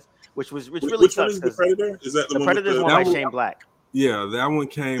Predator was, which really which sucks. One is The Predator? Is that the one? Predator's one by Shane Black. Yeah, that one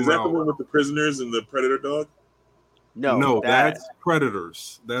came out. Is that the one with the prisoners and the predator dog? No, that's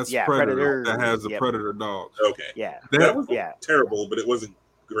Predators. That's Predator that has the predator dog. Okay. Yeah. That was terrible, but it wasn't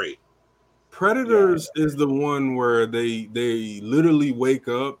great. Predators is the one where they literally wake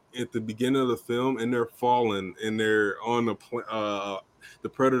up at the beginning of the film and they're falling and they're on the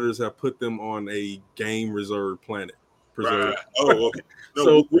Predators have put them on a game reserve planet. Right. Oh, okay. No,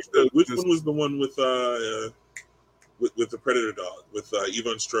 so which one was the one with the Predator dog with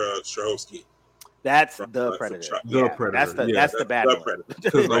Ivan Strahovski? That's The Predator. The Predator. That's the bad one.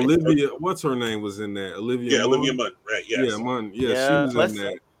 Because Olivia, what's her name was in that? Olivia Munn. Right. Yes. Yeah, Munn. Yeah, she was in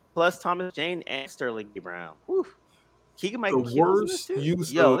that. Plus Thomas Jane and Sterling K. Brown. Keegan-Michael the worst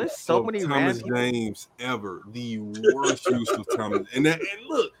use there's so many Thomas James ever. The worst use of Thomas. And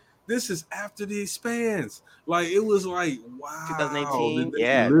look, this is after The Expanse. Like it was like, wow, 2018.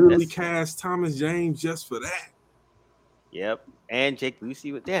 They literally cast Thomas James just for that. Yep, and Jake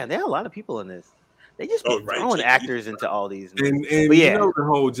Busey. Damn, there are a lot of people in this. They just throwing actors into all these. And you know the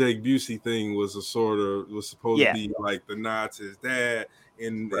whole Jake Busey thing was supposed to be like the Nazis' dad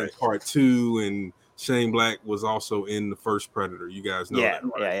in part 2, and Shane Black was also in the first Predator. You guys know that,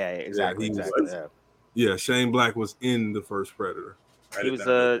 right? Yeah, exactly. Yeah, Shane Black was in the first Predator. He was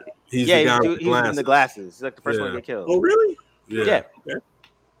he's the guy with he was in the glasses. He's like the first one to get killed. Oh, really? Yeah. Okay.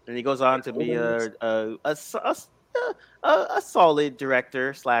 And he goes on to be a solid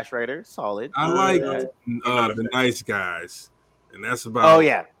director / writer. Solid. I like The Nice Guys, and that's about. Oh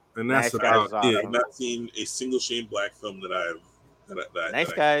yeah, and that's about it. I've not seen a single Shane Black film that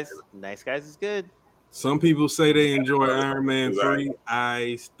Nice Guys is good. Some people say they enjoy Iron Man 3.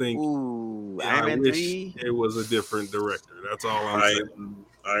 I think Iron Man 3. It was a different director. That's all I'm saying.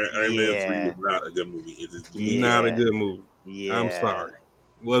 Iron Man 3 was not a good movie. It is not a good movie. Yeah. I'm sorry.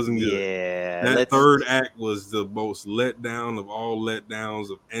 Wasn't good. Yeah. That third act was the most letdown of all letdowns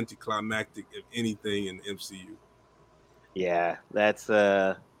of anticlimactic, if anything, in the MCU. Yeah, that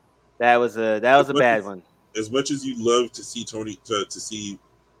was a bad one. As much as you'd love to see see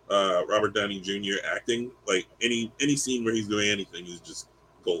Robert Downey Jr. acting, like any scene where he's doing anything is just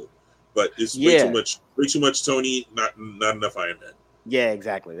gold. But it's way too much Tony, not enough Iron Man. Yeah,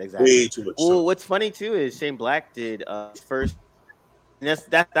 exactly. Way too much. Well, what's funny too is Shane Black did his first. And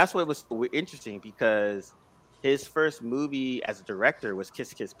that's what was so interesting, because his first movie as a director was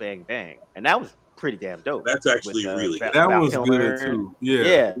Kiss Kiss Bang Bang, and that was pretty damn dope. That's actually really good. That was good too.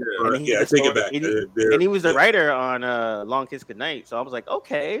 Yeah. I take it back. And he was the writer on Long Kiss Goodnight, so I was like,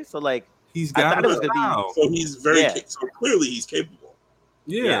 okay, so like he's got it. So he's very so clearly he's capable.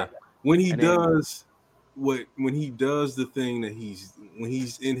 Yeah. When he does the thing that when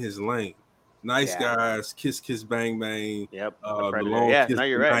he's in his lane. Nice Guys, Kiss Kiss Bang Bang. Yep. The Long Kiss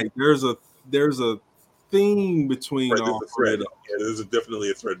Goodnight. Right. There's a theme between all three. Yeah, there's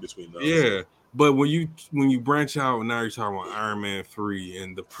definitely a thread between those. Yeah, but when you branch out, now you're talking about Iron Man 3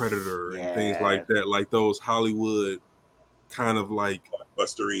 and the Predator and things like that, like those Hollywood kind of like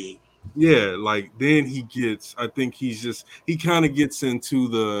bustery. Yeah, like then he kind of gets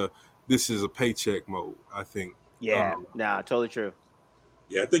into this is a paycheck mode, I think. Yeah, totally true.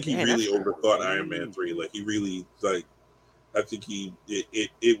 Yeah, I think he really overthought Iron Man 3. Like he really like. I think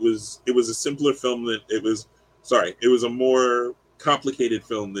it was a simpler film than it was. Sorry, it was a more complicated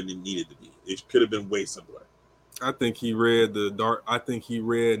film than it needed to be. It could have been way simpler. I think he read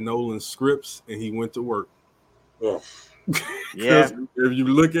Nolan's scripts and he went to work. Oh, yeah. If you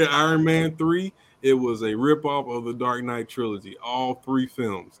look at Iron Man 3, it was a ripoff of the Dark Knight trilogy. All 3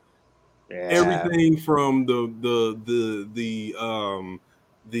 films. Yeah. Everything from the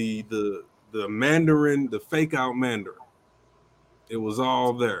Mandarin, the fake out Mandarin. It was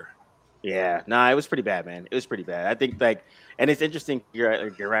all there. Yeah, it was pretty bad, man. It was pretty bad. I think and it's interesting.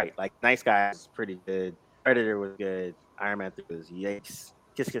 You're right. Like, Nice Guys was pretty good. Predator was good. Iron Man 3 was yikes.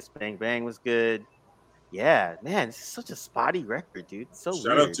 Kiss Kiss Bang Bang was good. Yeah, man, this is such a spotty record, dude. It's so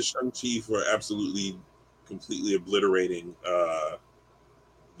shout weird. out to Shang-Chi for completely obliterating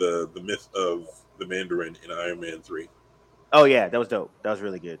the myth of the Mandarin in Iron Man 3. Oh yeah, that was dope. That was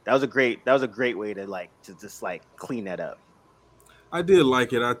really good. That was a great way to just clean that up. I did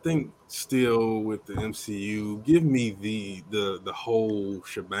like it. I think still with the MCU, give me the whole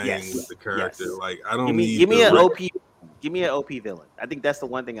shebang with the character. Yes. Like, I don't give me an OP villain. I think that's the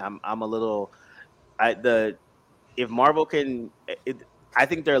one thing I'm a little. If Marvel can, I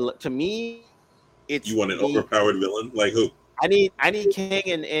think to me, it's. You want an overpowered villain like who? I need King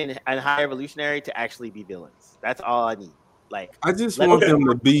and High Evolutionary to actually be villains. That's all I need. Like, I just want them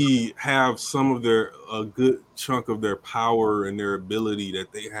to have some of a good chunk of their power and their ability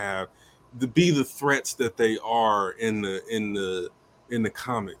that they have to be the threats that they are in the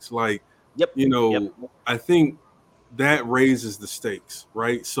comics. Like, I think that raises the stakes,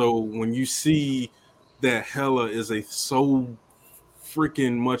 right? So when you see that Hela is so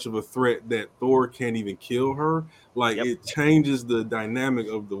freaking much of a threat that Thor can't even kill her, like it changes the dynamic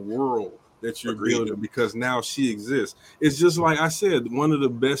of the world that you're building, because now she exists. It's just like I said, one of the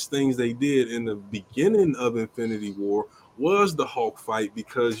best things they did in the beginning of Infinity War was the Hulk fight,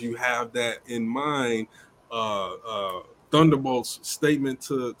 because you have that in mind. Thunderbolt's statement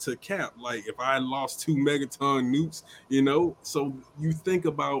to Cap, like, if I lost 2 megaton nukes, so you think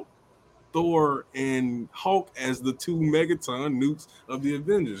about Thor and Hulk as the 2 megaton nukes of the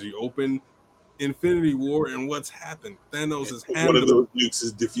Avengers. You open Infinity War and what's happened? Thanos is one of those nukes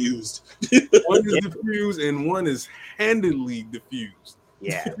is diffused. One is diffused and one is handily diffused.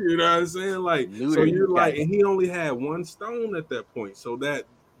 Yeah. You know what I'm saying? Like, so you're like, and he only had 1 stone at that point. So that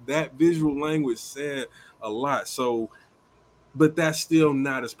visual language said a lot. So, but that's still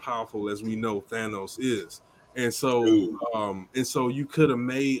not as powerful as we know Thanos is. And so, you could have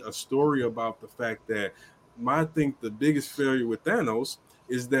made a story about the fact that I think the biggest failure with Thanos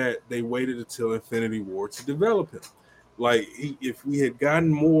is that they waited until Infinity War to develop him. Like, if we had gotten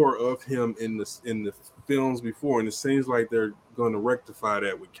more of him in the films before, and it seems like they're going to rectify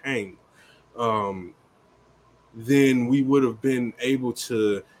that with Kang, then we would have been able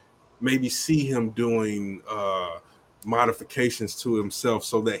to maybe see him doing modifications to himself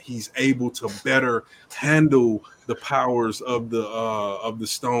so that he's able to better handle the powers of the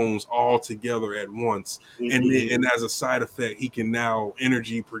stones all together at once. Mm-hmm. And as a side effect, he can now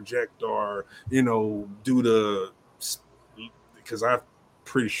energy project or do because I'm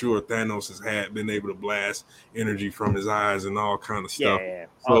pretty sure Thanos has been able to blast energy from his eyes and all kind of stuff. Yeah.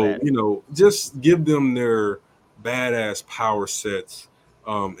 So just give them their badass power sets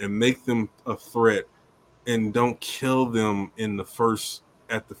and make them a threat. And don't kill them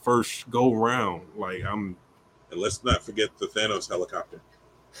at the first go round. Like, and let's not forget the Thanos helicopter.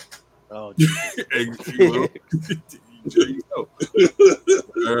 Oh,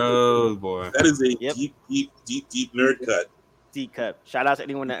 oh boy, that is a deep nerd cut. Deep cut. Shout out to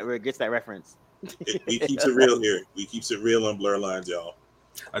anyone that gets that reference. We keeps it real here. We keeps it real on Blur Lines, y'all.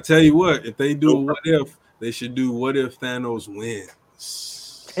 I tell you what, if they do what if, they should do what if Thanos wins.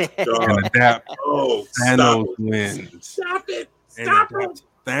 And adapt. Thanos wins. Stop it!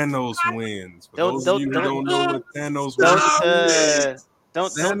 Thanos wins. For those of you who don't know what Thanos wins,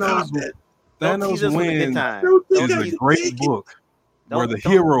 Thanos wins is a great book where the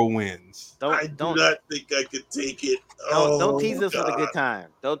hero wins. I do not think I could take it. Don't tease us with a good time.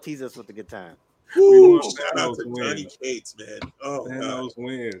 Don't tease us with a good time. Shout out to Johnny Cates, man. Thanos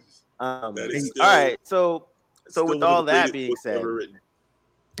wins. All right, so with all that being said.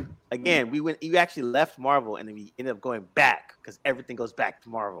 Again, you actually left Marvel, and then we ended up going back because everything goes back to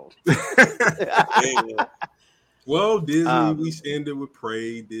Marvel. Well, Disney, we ended with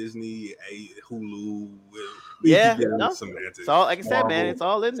Prey, Disney, Hulu. Semantics. It's all, like I said, man, it's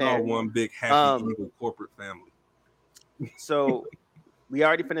all in there. It's all one big happy evil corporate family. So we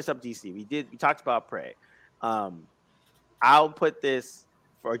already finished up DC. We talked about Prey. I'll put this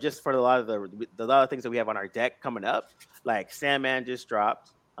for a lot of the things that we have on our deck coming up. Like Sandman just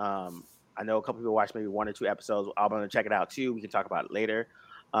dropped. I know a couple people watched maybe 1 or 2 episodes. I'm gonna check it out too. We can talk about it later.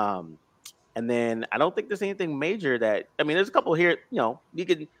 And then I don't think there's anything major that there's a couple here. You know, we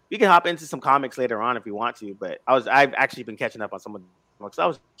can hop into some comics later on if we want to. But I've actually been catching up on some of them because I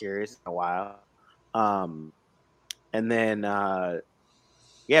was curious in a while. And then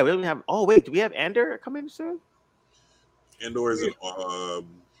we don't have. Oh wait, do we have Andor coming soon? Andor is in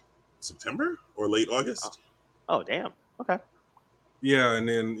September or late August. Oh damn. Okay. Yeah, and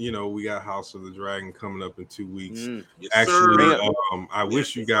then we got House of the Dragon coming up in 2 weeks. Yes, actually, I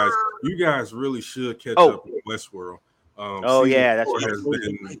wish you guys really should catch up with Westworld. That's has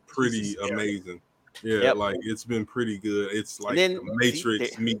been pretty amazing. Yeah, like it's been pretty good. It's like the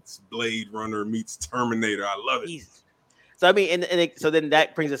Matrix meets Blade Runner meets Terminator. I love it. So so then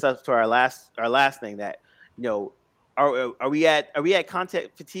that brings us up to our last thing that are we at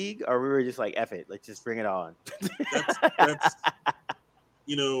content fatigue, or we were just like F it, let's just bring it on.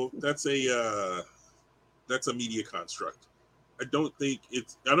 That's a media construct. I don't think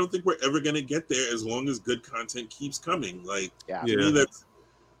we're ever gonna get there as long as good content keeps coming. Like to me,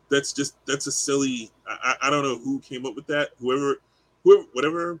 that's a silly. I don't know who came up with that.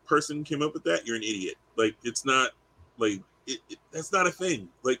 Whatever person came up with that, you're an idiot. Like it's not like that's not a thing.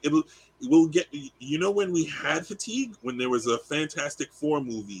 Like it will get. When we had fatigue, when there was a Fantastic Four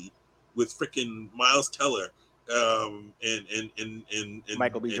movie with freaking Miles Teller. And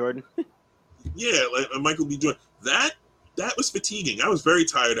Michael B. Jordan. Yeah, like Michael B. Jordan. That was fatiguing. I was very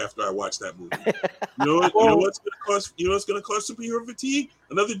tired after I watched that movie. You know what's going to cause? You know what's going to cause superhero fatigue?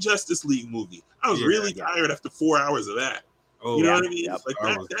 Another Justice League movie. I was really tired after 4 hours of that. Oh, you know what I mean? Yep. Like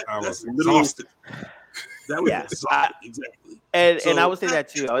I was literally exhausted. That was exhausted. Exactly. And I would say that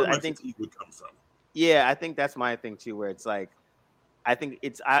too. I think fatigue would come from. Yeah, I think that's my thing too. Where it's like, I think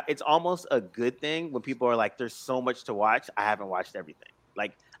it's almost a good thing when people are like, "There's so much to watch. I haven't watched everything."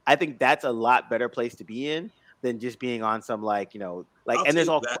 Like, I think that's a lot better place to be in than just being on some there's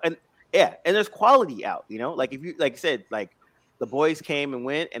quality out. Like if you like said, like The Boys came and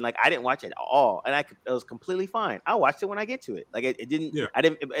went, and like I didn't watch it at all, and it was completely fine. I watched it when I get to it. Like it didn't. Yeah. I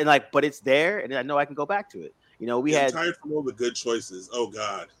didn't. And like, but it's there, and I know I can go back to it. I'm tired from all the good choices. Oh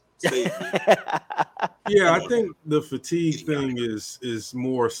God. Yeah, I think the fatigue thing is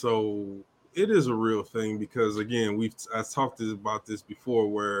more so. It is a real thing because again, I talked about this before,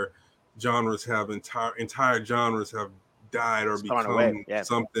 where genres have entire genres have died or become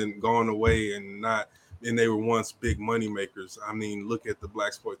something gone away and they were once big money makers. I mean, look at the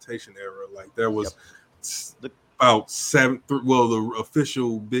Blaxploitation era. Like there was about 7. Well, the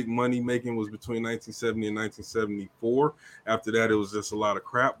official big money making was between 1970 and 1974. After that, it was just a lot of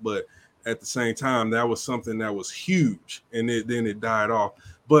crap. But at the same time, that was something that was huge, and then it died off.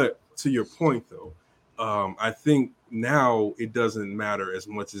 But to your point, though, I think now it doesn't matter as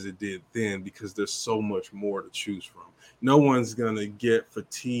much as it did then because there's so much more to choose from. No one's gonna get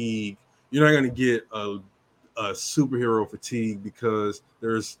fatigue. You're not gonna get a superhero fatigue because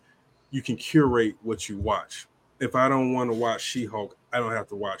you can curate what you watch. If I don't want to watch She-Hulk, I don't have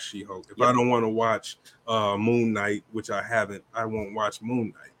to watch She-Hulk. If I don't want to watch Moon Knight, which I haven't, I won't watch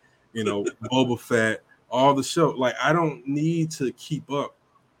Moon Knight. Boba Fett, all the show. Like I don't need to keep up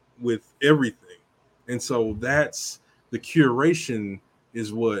with everything. And so that's the curation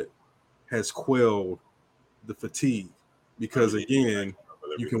is what has quelled the fatigue. Because again,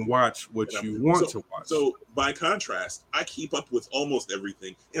 you can watch what you want to watch. So by contrast, I keep up with almost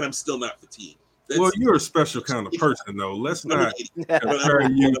everything and I'm still not fatigued. Well, you're a special kind of person, though. Let's not compare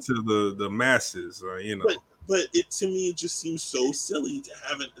you to the masses, But to me, it just seems so silly to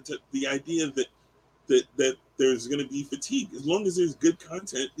have the idea that there's going to be fatigue. As long as there's good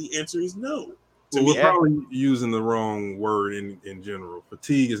content, the answer is no. We're probably using the wrong word in general.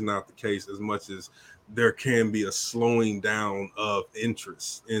 Fatigue is not the case as much as there can be a slowing down of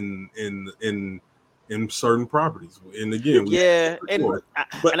interest in certain properties. And again, I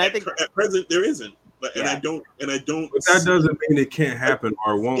think at present there isn't. But I don't. But that doesn't mean it can't happen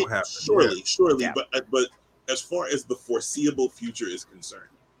or won't happen. Surely. Yeah. But as far as the foreseeable future is concerned,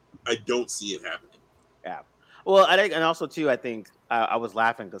 I don't see it happening. Yeah. Well, I think, and also too, I think I was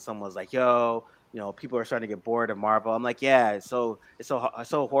laughing because someone was like, "Yo, people are starting to get bored of Marvel." I'm like, yeah, it's so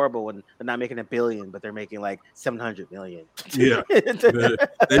horrible when they're not making $1 billion, but they're making like 700 million. Yeah,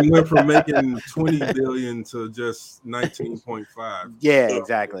 they went from making 20 billion to just 19.5. Yeah,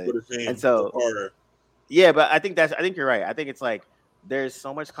 exactly. And so, yeah, but I think you're right. I think it's like there's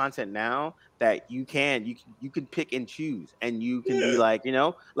so much content now that you can pick and choose, and you can be like,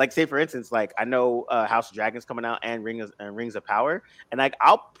 like say for instance, like I know House of Dragons coming out and Rings of Power, and like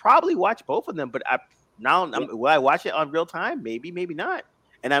I'll probably watch both of them, but will I watch it on real time? Maybe, maybe not.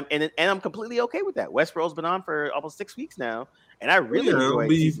 And I'm completely okay with that. Westworld's been on for almost 6 weeks now, and I really enjoy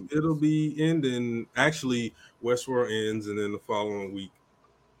it. It'll be ending. Actually, Westworld ends, and then the following week,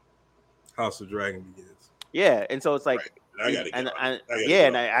 House of Dragon begins. Yeah, and so it's like, right. I gotta get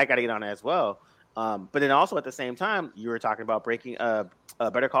on. I gotta get on it as well. But then also at the same time, you were talking about breaking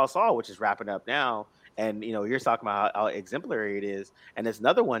Better Call Saul, which is wrapping up now. And you're talking about how exemplary it is, and there's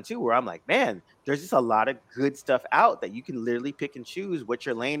another one too where I'm like, man, there's just a lot of good stuff out that you can literally pick and choose what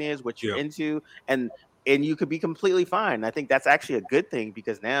your lane is, what you're into, and you could be completely fine. I think that's actually a good thing,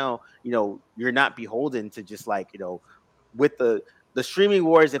 because now you're not beholden to just like with the streaming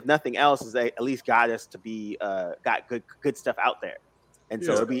wars, if nothing else, is at least got us to be got good stuff out there, and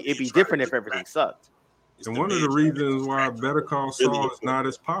so it'd be different if everything sucked. And one of the reasons why Better Call Saul is not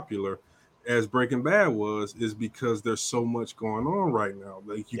as popular as Breaking Bad was is because there's so much going on right now.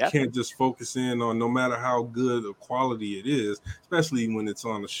 Like you can't just focus in on, no matter how good of quality it is, especially when it's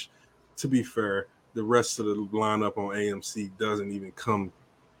on to be fair, the rest of the lineup on AMC doesn't even come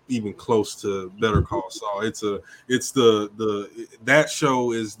even close to Better Call Saul. That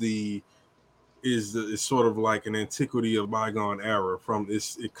show is sort of like an antiquity of bygone era.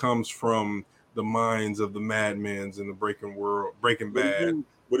 It comes from the minds of the madmans in the Breaking Bad.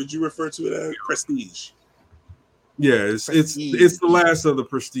 What did you refer to it as? Prestige. Yeah, it's the last of the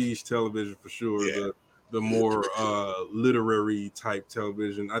prestige television for sure. Yeah. The more literary type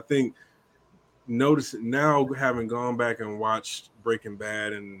television. I think notice now, having gone back and watched Breaking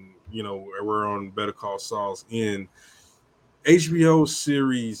Bad, and we're on Better Call Saul's end, HBO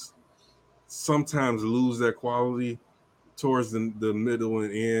series sometimes lose that quality towards the middle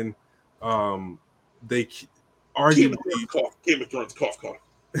and end. They arguably Game of Thrones cough.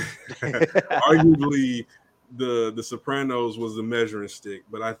 Arguably, the Sopranos was the measuring stick,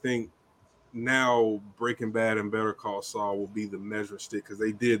 but I think now Breaking Bad and Better Call Saul will be the measuring stick, because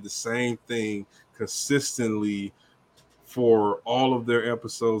they did the same thing consistently for all of their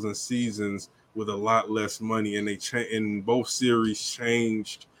episodes and seasons with a lot less money, and in both series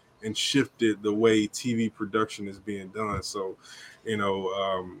changed and shifted the way TV production is being done. So,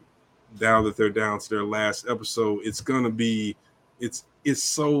 now that they're down to their last episode, it's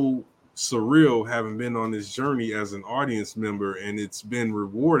so surreal having been on this journey as an audience member, and it's been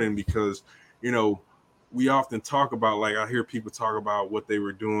rewarding because we often talk about, like I hear people talk about what they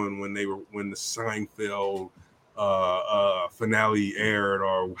were doing when the Seinfeld finale aired,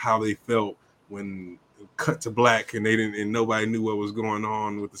 or how they felt when cut to black and nobody knew what was going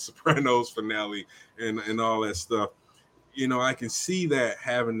on with the Sopranos finale and all that stuff. I can see that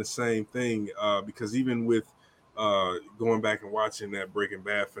having the same thing because even with going back and watching that Breaking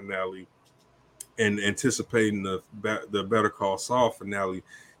Bad finale and anticipating the Better Call Saul finale,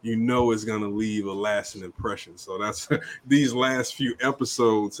 it's going to leave a lasting impression. So that's these last few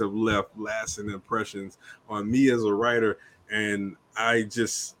episodes have left lasting impressions on me as a writer, and I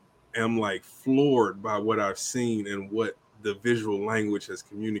just am like floored by what I've seen and what the visual language has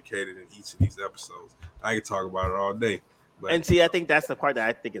communicated in each of these episodes. I could talk about it all day. And see, I think that's the part that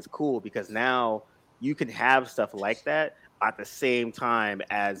I think is cool, because now you can have stuff like that at the same time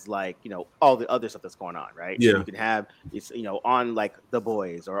as like, all the other stuff that's going on, right? Yeah. So you can have it's, on like The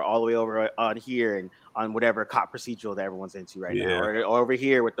Boys, or all the way over on here and on whatever cop procedural that everyone's into right now, or over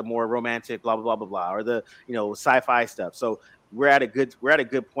here with the more romantic blah blah blah blah blah, or the sci-fi stuff. So we're at a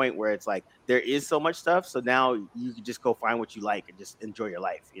good point where it's like there is so much stuff. So now you can just go find what you like and just enjoy your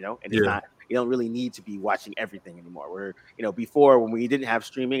life, and it's not, you don't really need to be watching everything anymore. Where, before, when we didn't have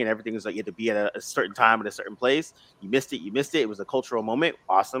streaming and everything was like you had to be at a certain time at a certain place, you missed it. It was a cultural moment.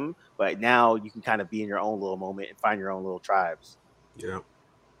 Awesome. But now you can kind of be in your own little moment and find your own little tribes. Yeah.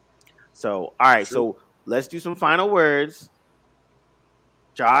 So, all right. Sure. So let's do some final words.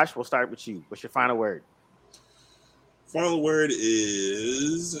 Josh, we'll start with you. What's your final word? Final word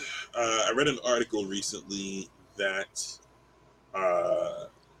is I read an article recently that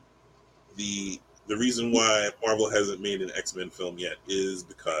the reason why Marvel hasn't made an X-Men film yet is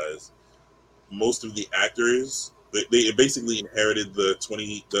because most of the actors they basically inherited the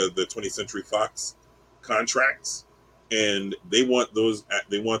 20th Century Fox contracts, and they want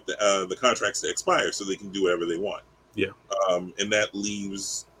the contracts to expire so they can do whatever they want. Yeah. And that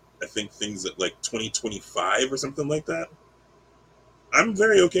leaves, I think, things at like 2025 or something like that. I'm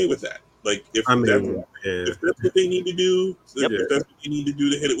very okay with that. Like if that's what they need to do, if that's what they need to do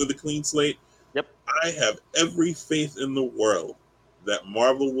to hit it with a clean slate, yep. I have every faith in the world that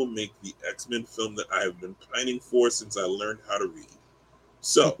Marvel will make the X-Men film that I have been pining for since I learned how to read.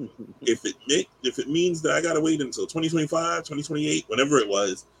 So if it means that I gotta wait until 2025, 2028, whenever it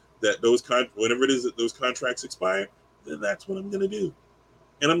was that whenever it is that those contracts expire, then that's what I'm gonna do.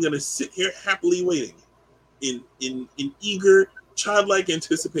 And I'm gonna sit here happily waiting in eager, childlike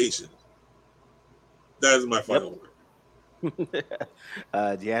anticipation. That is my final word.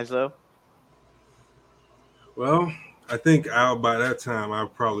 D'Angelo? Well, I think by that time I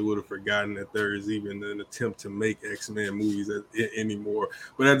probably would have forgotten that there is even an attempt to make X-Men movies anymore.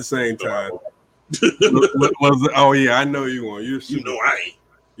 But at the same time, oh yeah, I know you want. You know I ain't.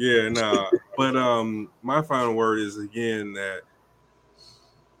 Yeah, nah. But my final word is again that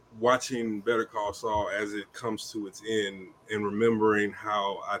watching Better Call Saul as it comes to its end and remembering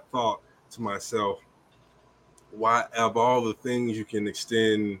how I thought to myself, why of all the things you can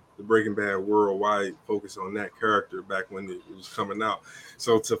extend the Breaking Bad world, why focus on that character back when it was coming out?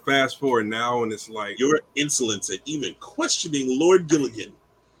 So to fast forward now, and it's like your insolence at even questioning Lord Gilligan.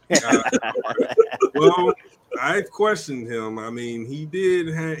 Well, I questioned him. I mean, he did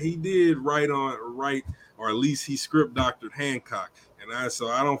write, or at least he script doctored Hancock, and I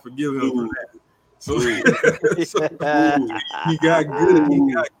don't forgive him for that. So, he got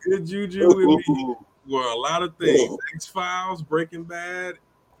good juju with me. Well, a lot of things: X-Files, Breaking Bad,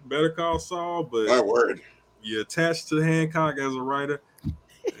 Better Call Saul. But my word, you attached to Hancock as a writer.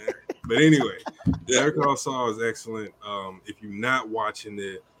 But anyway, Better Call Saul is excellent. If you're not watching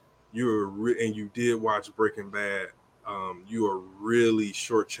it, and you did watch Breaking Bad, you are really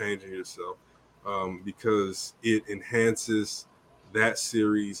shortchanging yourself because it enhances that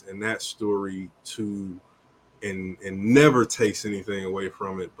series and that story and never takes anything away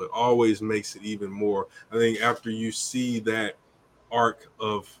from it, but always makes it even more. I think after you see that arc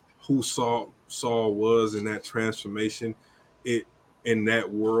of who Saul was in that transformation, in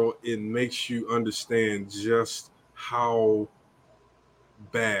that world, it makes you understand just how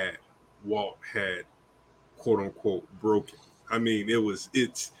bad Walt had, quote unquote, broken. I mean,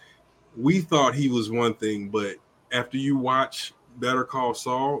 we thought he was one thing, but after you watch Better Call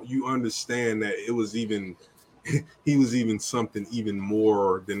Saul, you understand that he was even something even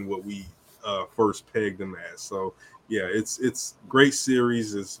more than what we first pegged him as. So yeah, it's great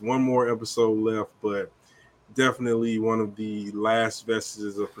series. It's one more episode left, but definitely one of the last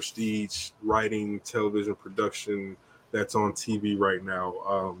vestiges of prestige writing, television production that's on TV right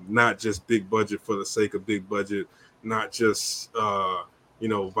now. Not just big budget for the sake of big budget, not just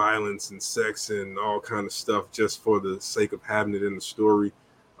violence and sex and all kind of stuff just for the sake of having it in the story.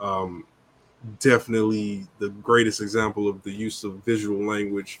 Definitely the greatest example of the use of visual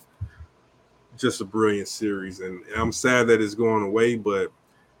language. Just a brilliant series, and I'm sad that it's going away, but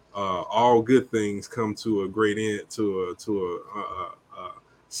all good things come to a great end, to a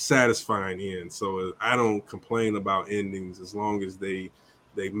satisfying end. So I don't complain about endings as long as they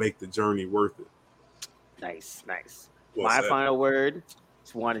make the journey worth it. Nice. My final word,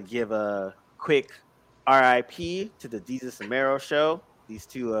 just want to give a quick RIP to the Jesus and Mero show. These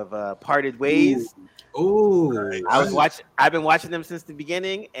two have parted ways. I've been watching them since the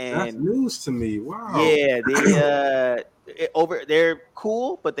beginning, and that's news to me. Wow. Yeah, they're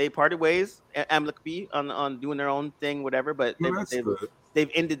cool, but they parted ways. Amicably on doing their own thing, whatever. But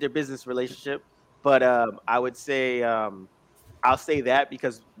they've ended their business relationship. But I would say I'll say that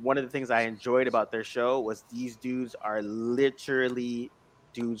because one of the things I enjoyed about their show was these dudes are literally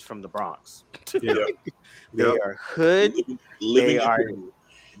dudes from the Bronx. Yeah. They are hood.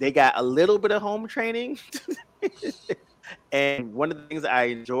 They got a little bit of home training. And one of the things I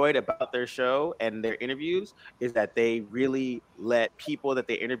enjoyed about their show and their interviews is that they really let people that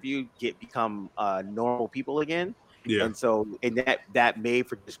they interviewed become normal people again. Yeah. And that made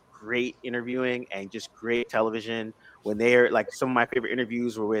for just great interviewing and just great television. When they're like, some of my favorite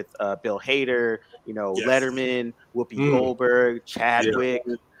interviews were with Bill Hader, Letterman, Whoopi Goldberg, Chadwick.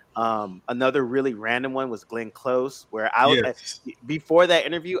 Yeah. Another really random one was Glenn Close, where before that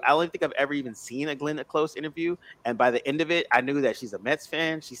interview, I don't think I've ever even seen a Glenn Close interview. And by the end of it, I knew that she's a Mets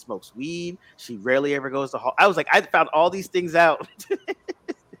fan. She smokes weed. She rarely ever goes to hall. I was like, I found all these things out.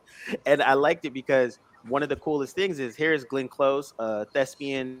 And I liked it because one of the coolest things is here's Glenn Close, a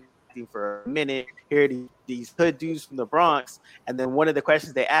thespian for a minute. Here are these hood dudes from the Bronx. And then one of the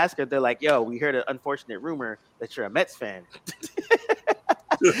questions they ask her, they're like, yo, we heard an unfortunate rumor that you're a Mets fan.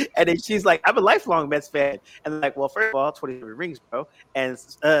 And then she's like, I'm a lifelong Mets fan. And they're like, well, first of all, 23 rings, bro. And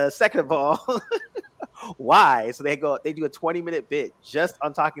second of all, why? So they do a 20-minute bit just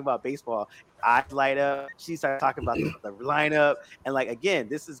on talking about baseball. Eyes light up. She started talking about the lineup. And like, again,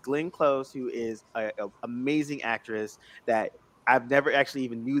 this is Glenn Close, who is an amazing actress that I've never actually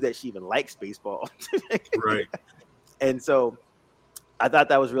even knew that she even likes baseball. Right. And so I thought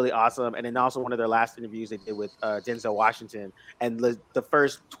that was really awesome. And then also one of their last interviews they did with Denzel Washington, and the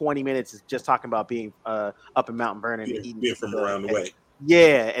first 20 minutes is just talking about being up in Mount Vernon and eating being from around the way.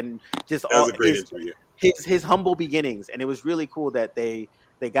 Yeah, and just that was a great interview. His humble beginnings, and it was really cool that they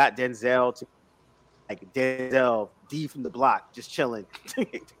got Denzel to Denzel D from the block, just chilling,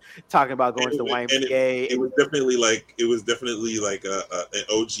 talking about going to the YMCA. It was definitely like an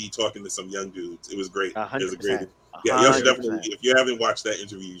OG talking to some young dudes. It was great. 100%. It was a great. Yeah, y'all should definitely. If you haven't watched that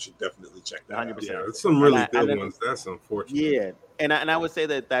interview, you should definitely check that 100%. out. Yeah, it's some really good ones. That's unfortunate. Yeah, and I would say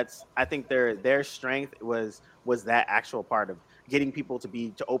that's I think their strength was that actual part of getting people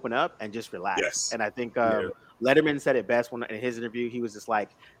to open up and just relax. Yes. And I think Letterman said it best in his interview. He was just like,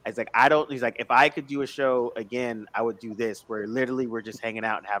 he's like, if I could do a show again, I would do this, where literally we're just hanging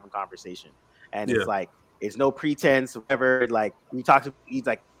out and having conversation. And it's like, it's no pretense, whatever. Like we talked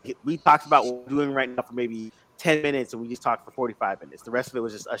about what we're doing right now for maybe 10 minutes, and we just talked for 45 minutes. The rest of it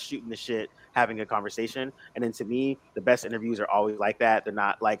was just us shooting the shit, having a conversation. And then to me, the best interviews are always like that. They're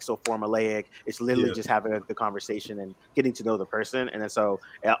not like so formulaic. It's literally just having the conversation and getting to know the person. And then so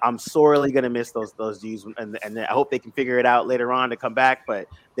I'm sorely gonna miss those dudes, and I hope they can figure it out later on to come back. But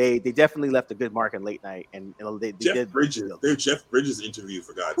they definitely left a good mark in late night. And they Jeff did Bridges. Their Jeff Bridges interview,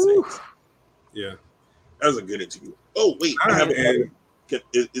 for God's sakes. Yeah, that was a good interview. Oh wait,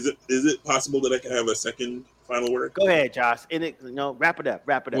 is it possible that I can have a second final word? Go ahead, Josh. Wrap it up.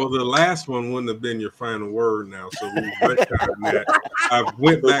 Well, the last one wouldn't have been your final word now, so we retconned that. I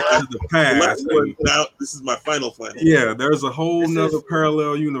went back to the past. Now this is my final. Yeah, there's a whole nother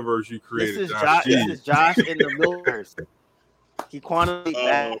parallel universe you created. This is Josh in the Miller's. He quantified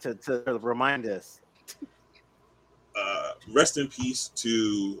back to remind us. Rest in peace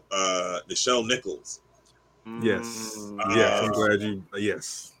to Nichelle Nichols. Yes. Yes, I'm glad you.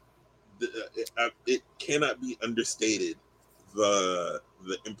 Yes. It cannot be understated the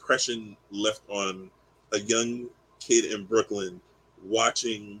impression left on a young kid in Brooklyn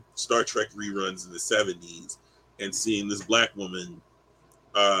watching Star Trek reruns in the 70s and seeing this Black woman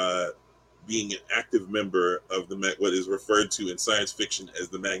being an active member of what is referred to in science fiction as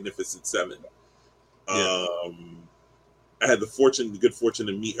the Magnificent Seven. Yeah. I had the good fortune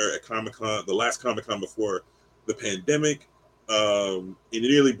to meet her at Comic-Con, the last Comic-Con before the pandemic. It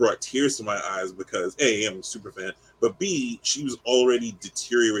nearly brought tears to my eyes because A, I'm a super fan, but B, she was already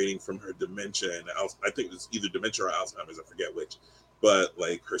deteriorating from her dementia, and I think it was either dementia or Alzheimer's, I forget which. But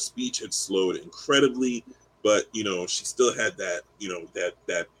like her speech had slowed incredibly, but she still had that,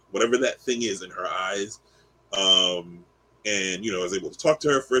 that whatever that thing is in her eyes. And I was able to talk to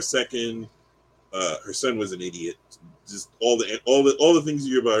her for a second. Her son was an idiot. Just all the things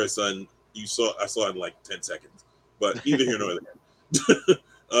you hear about her son, I saw in like 10 seconds. But neither here nor there.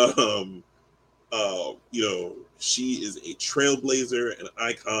 She is a trailblazer, an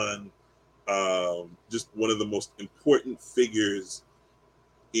icon, just one of the most important figures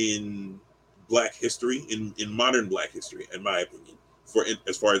in Black history, in modern Black history, in my opinion,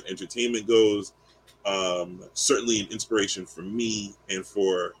 as far as entertainment goes. Certainly an inspiration for me and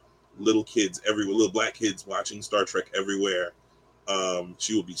for little Black kids watching Star Trek everywhere.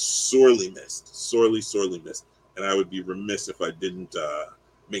 She will be sorely missed, sorely missed. And I would be remiss if I didn't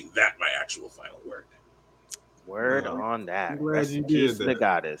make that my actual final word. Word on that. I'm glad you did that. The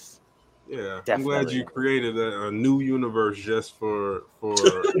goddess. Yeah, Definitely. I'm glad you created a new universe just for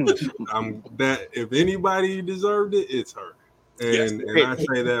that. If anybody deserved it, it's her. And I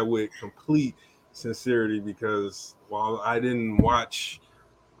say that with complete sincerity because while I didn't watch,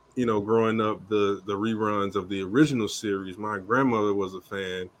 growing up the reruns of the original series, my grandmother was a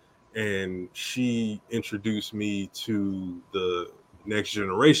fan. And she introduced me to the Next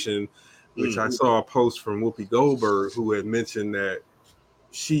Generation, which I saw a post from Whoopi Goldberg, who had mentioned that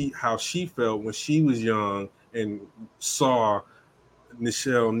how she felt when she was young and saw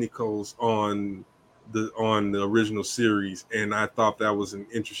Nichelle Nichols on the original series. And I thought that was an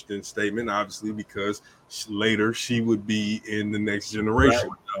interesting statement, obviously, because later she would be in the Next Generation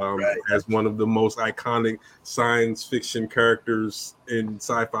as one of the most iconic science fiction characters in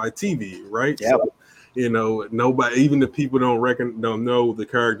sci-fi TV, right? Yep. So, nobody, even the people don't know the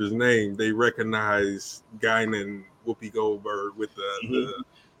character's name, they recognize Guinan, Whoopi Goldberg with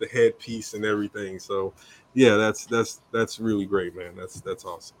the headpiece and everything. So yeah, that's really great, man. That's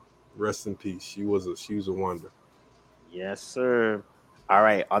awesome. Rest in peace. She was a wonder. Yes, sir. All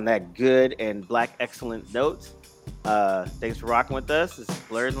right. On that good and Black excellent note, thanks for rocking with us. This is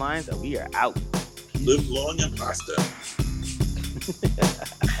Blurred Lines, and we are out. Live long and pasta.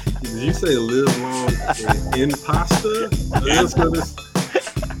 Did you say live long in pasta?